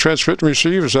separate transmit and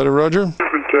receive. Is that a Roger?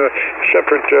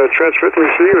 Separate transmit and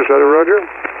receive. Is that a Roger?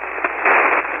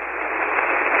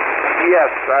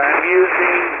 Yes, I'm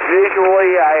using,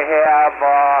 visually I have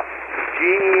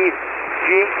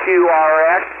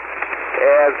GQRX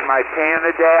as my pan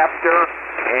adapter,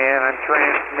 and I'm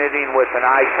transmitting with an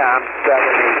ICOM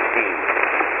 718.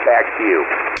 Back to you.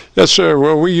 Yes, sir.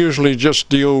 Well, we usually just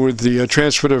deal with the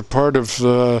transmitter part of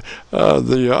the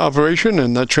operation,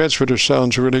 and that transmitter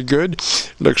sounds really good.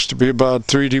 Looks to be about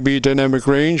 3 dB dynamic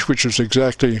range, which is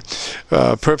exactly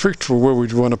perfect for where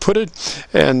we'd want to put it.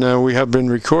 And we have been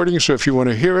recording, so if you want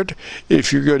to hear it,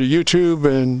 if you go to YouTube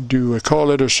and do a call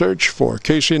letter search for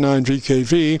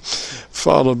KC9VKV,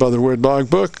 followed by the word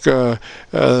logbook, that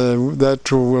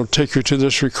will take you to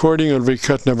this recording. It'll be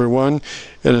cut number 1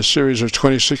 in a series of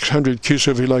 2,600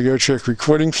 Qso-Vlog Aircheck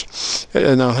recordings,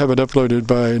 and I'll have it uploaded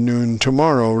by noon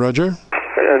tomorrow, Roger.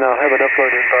 And I'll have it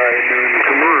uploaded by noon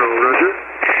tomorrow, Roger.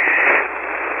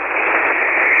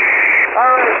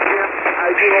 All right, Jim.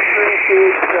 I do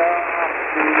appreciate the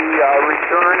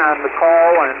return on the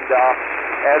call, and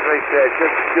as I said,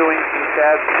 just doing some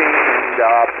testing, and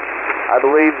I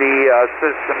believe the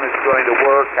system is going to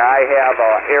work. I have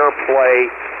an AirPlay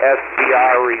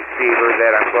SDR receiver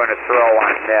that I'm going to throw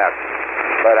on next,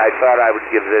 but I thought I would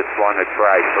give this one a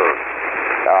try first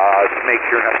to make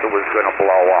sure nothing was going to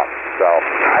blow up. So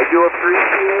I do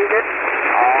appreciate it.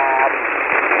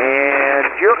 And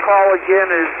your call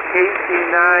again is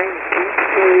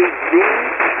KC9VKV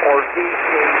or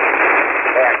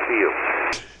VKV. Back to you.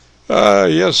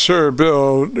 Yes, sir,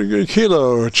 Bill.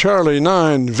 Kilo, Charlie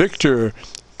 9, Victor,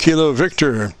 Kilo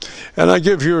Victor. And I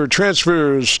give your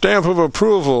transmitter stamp of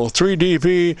approval, 3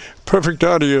 dB, perfect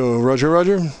audio. Roger,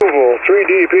 Roger. Approval, 3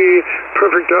 dB,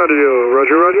 perfect audio.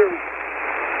 Roger, Roger.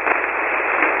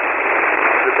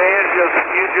 The band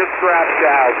you just dropped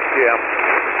out, Jim.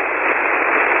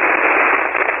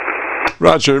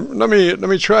 Roger, let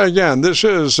me try again. This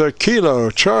is Kilo,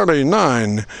 Charlie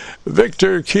 9,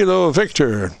 Victor, Kilo,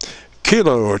 Victor.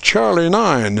 Kilo, Charlie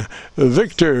 9,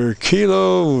 Victor,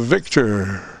 Kilo,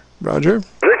 Victor. Roger?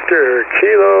 Victor,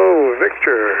 Kilo,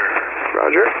 Victor.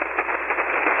 Roger?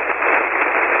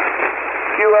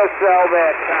 QSL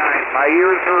that time. My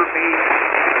ears heard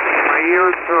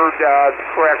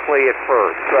correctly at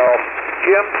first. So,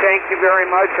 Jim, thank you very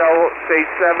much. I'll say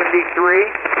 73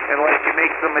 and let you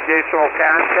make some additional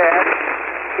contacts.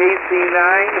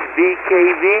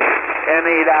 KC9VKV,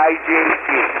 N8IJG,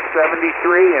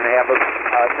 73, and have a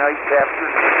nice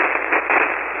afternoon.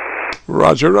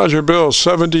 Roger, Roger, Bill,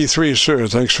 73, sir.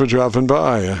 Thanks for dropping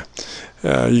by.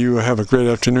 You have a great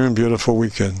afternoon, beautiful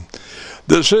weekend.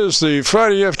 This is the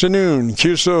Friday afternoon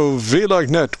Qso-Vlog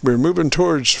net. We're moving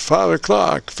towards 5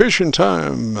 o'clock, fishing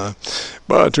time.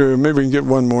 But maybe we can get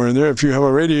one more in there. If you have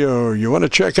a radio you want to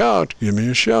check out, give me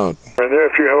a shout. And there,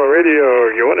 if you have a radio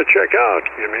you want to check out,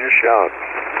 give me a shout.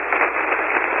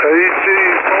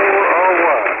 AC4 or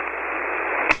what?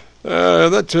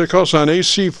 That call sign,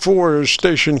 AC4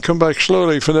 station, come back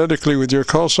slowly phonetically with your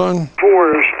call sign.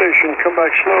 4 station, come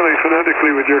back slowly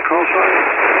phonetically with your call sign.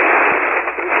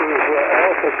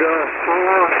 Alpha Gun 4,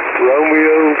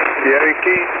 Romeo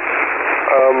Yankee.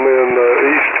 I'm in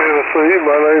East Tennessee.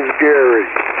 My name's Gary.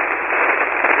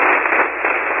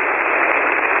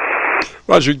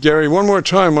 Roger, Gary, one more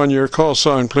time on your call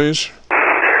sign, please.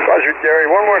 Roger, Roger, Gary.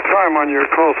 One more time on your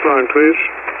call sign, please.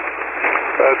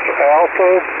 That's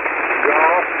Alpha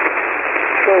Golf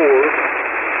 4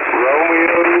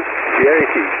 Romeo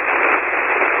Yankee.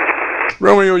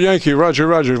 Romeo Yankee, Roger,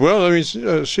 Roger. Well, let me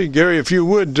see, Gary, if you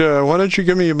would, why don't you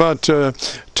give me about 10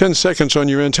 seconds on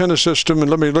your antenna system and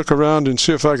let me look around and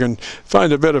see if I can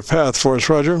find a better path for us,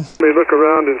 Roger. Let me look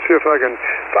around and see if I can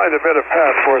find a better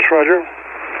path for us, Roger.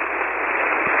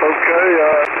 Okay,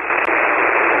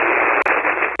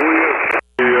 we have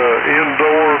the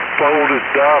indoor folded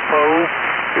dipole.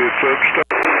 It's upstairs.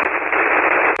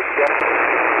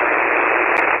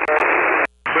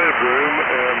 Bedroom,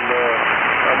 and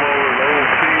I'm on an old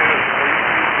TS.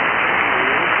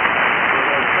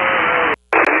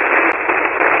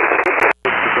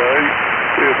 Today,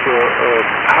 it's a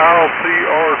Heil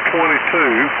PR-22,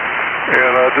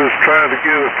 and I'm just trying to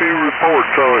get a few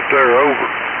reports on it there. Over.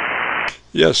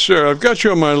 Yes, sir. I've got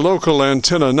you on my local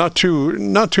antenna. Not too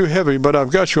heavy, but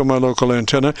I've got you on my local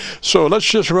antenna. So let's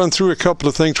just run through a couple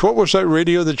of things. What was that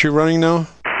radio that you're running now?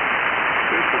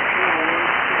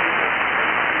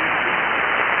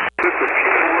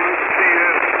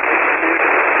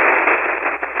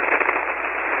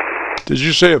 Did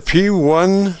you say a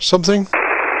P1 something? Did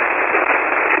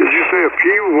you say a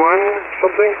P1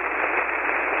 something?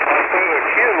 I said a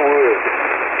Kenwood.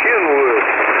 Kenwood.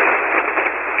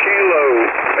 Kilo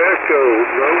Echo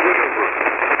November.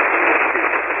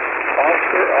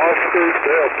 Oscar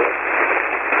Delta.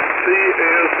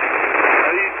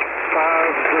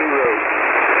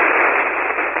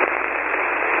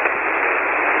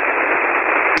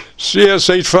 CS 850. CS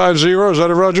 850, is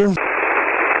that a Roger?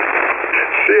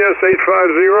 CS 850,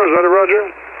 is that a Roger?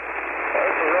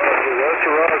 That's a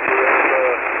Roger.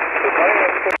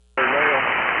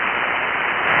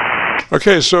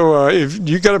 Okay, so if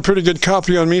you got a pretty good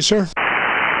copy on me, sir? Say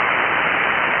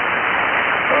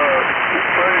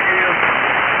again?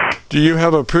 Do you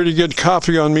have a pretty good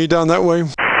copy on me down that way?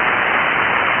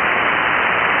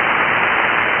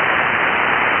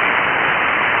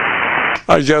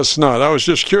 I guess not. I was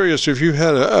just curious if you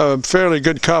had a fairly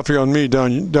good copy on me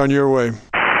down your way.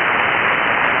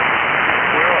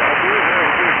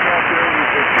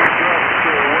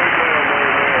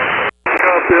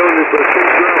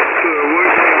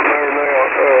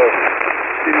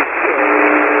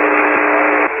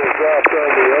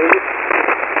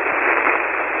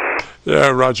 Yeah,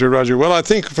 Roger, Roger. Well, I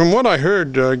think from what I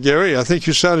heard, Gary, I think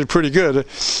you sounded pretty good.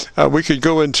 We could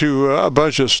go into a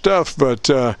bunch of stuff, but,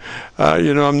 you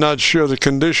know, I'm not sure the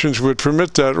conditions would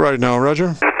permit that right now, Roger.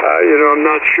 I'm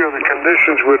not sure the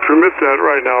conditions would permit that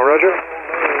right now, Roger.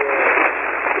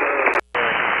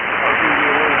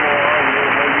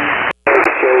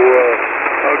 So,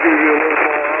 I'll give you a little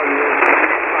more audio.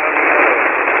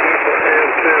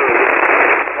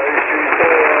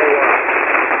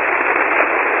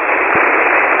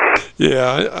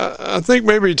 Yeah, I think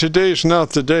maybe today's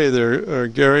not the day there,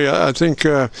 Gary. I think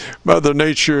Mother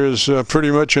Nature is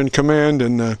pretty much in command,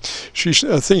 and I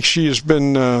think she's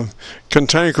been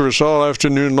cantankerous all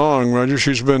afternoon long, Roger.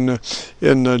 She's been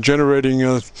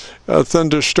generating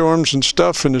thunderstorms and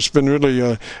stuff, and it's been really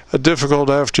a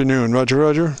difficult afternoon. Roger,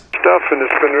 Roger. Stuff, and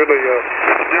it's been really a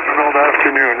difficult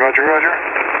afternoon. Roger, Roger.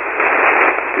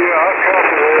 Yeah, I'll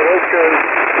copy that. Okay.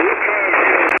 We'll try to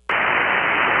get...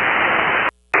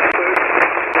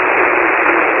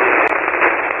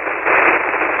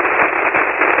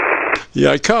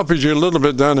 Yeah, I copied you a little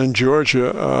bit down in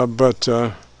Georgia, but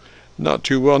not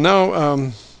too well.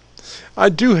 Now, I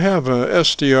do have a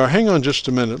SDR. Hang on just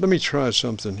a minute. Let me try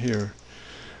something here.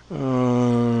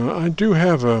 I do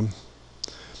have an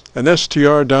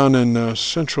SDR down in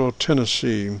central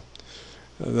Tennessee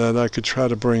that I could try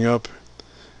to bring up.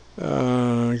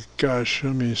 Gosh,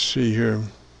 let me see here.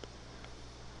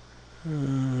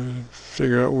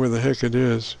 Figure out where the heck it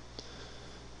is.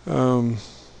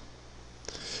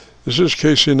 This is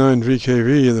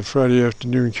KC9VKV, the Friday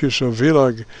afternoon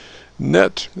Qso-Vlog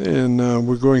net, and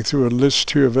we're going through a list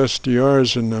here of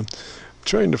SDRs, and I'm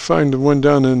trying to find the one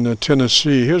down in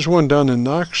Tennessee. Here's one down in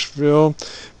Knoxville,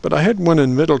 but I had one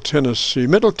in Middle Tennessee.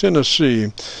 Middle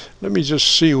Tennessee, let me just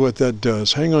see what that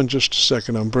does. Hang on just a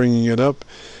second, I'm bringing it up,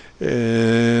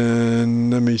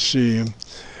 and let me see.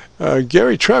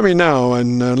 Gary, try me now,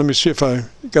 and let me see if I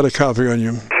got a copy on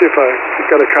you. See if I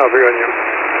got a copy on you.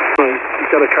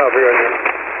 Got a copy on you.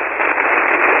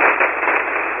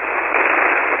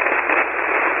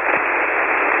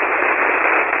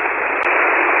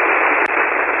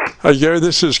 Hi, Gary.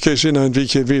 This is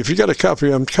KC9VKV. If you got a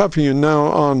copy, I'm copying you now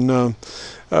on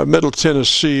Middle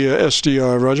Tennessee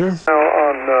SDR, Roger. Now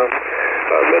on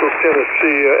Middle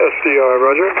Tennessee SDR,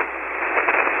 Roger.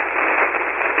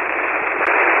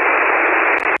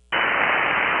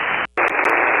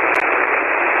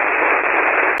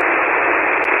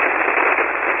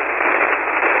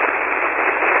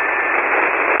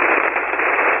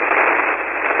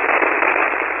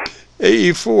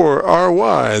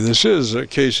 AE4RY. This is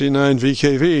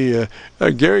KC9VKV.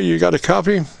 Gary, you got a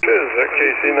copy? This is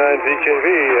KC9VKV.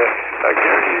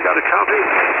 Gary, you got a copy?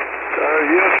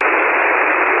 Yes.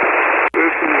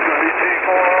 This is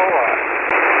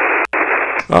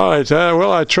AE4RY. All right.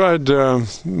 Well, I tried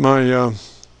my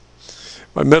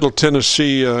Middle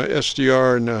Tennessee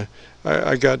SDR, and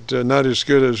I got not as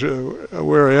good as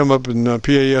where I am up in PA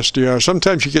SDR.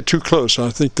 Sometimes you get too close. I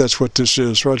think that's what this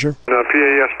is, Roger. PA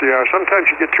SDR. Sometimes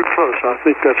you get too close. I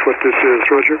think that's what this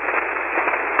is, Roger.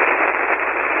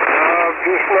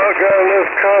 Just now got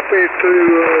enough copy to.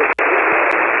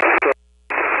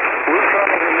 We're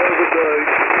coming another day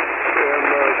and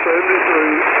send it to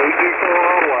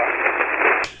AD4RY.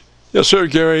 Yes, sir,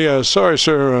 Gary. Sorry,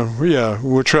 sir.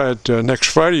 We'll try it next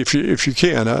Friday if you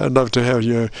can. I'd love to have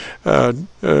you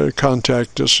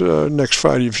contact us next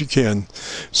Friday if you can.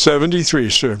 73,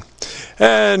 sir.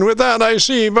 And with that, I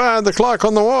see by the clock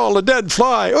on the wall a dead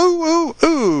fly. Ooh, ooh,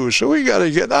 ooh. So we got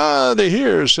to get out of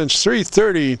here since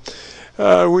 3:30.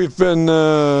 We've been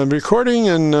recording,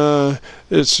 and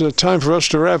it's time for us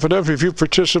to wrap it up. If you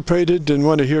participated and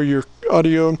want to hear your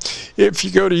audio, if you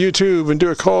go to YouTube and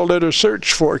do a call letter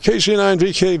search for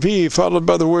KC9VKV followed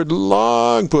by the word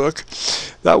logbook,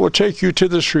 that will take you to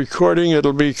this recording.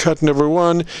 It'll be cut number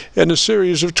 1 in a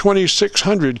series of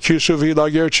 2,600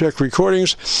 Qso-Vlog Aircheck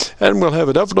recordings, and we'll have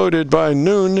it uploaded by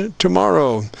noon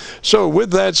tomorrow. So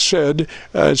with that said,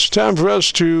 it's time for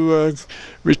us to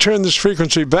return this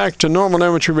frequency back to normal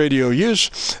amateur radio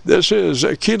use. This is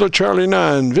Kilo Charlie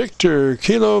 9, Victor,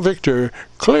 Kilo Victor,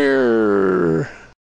 clear.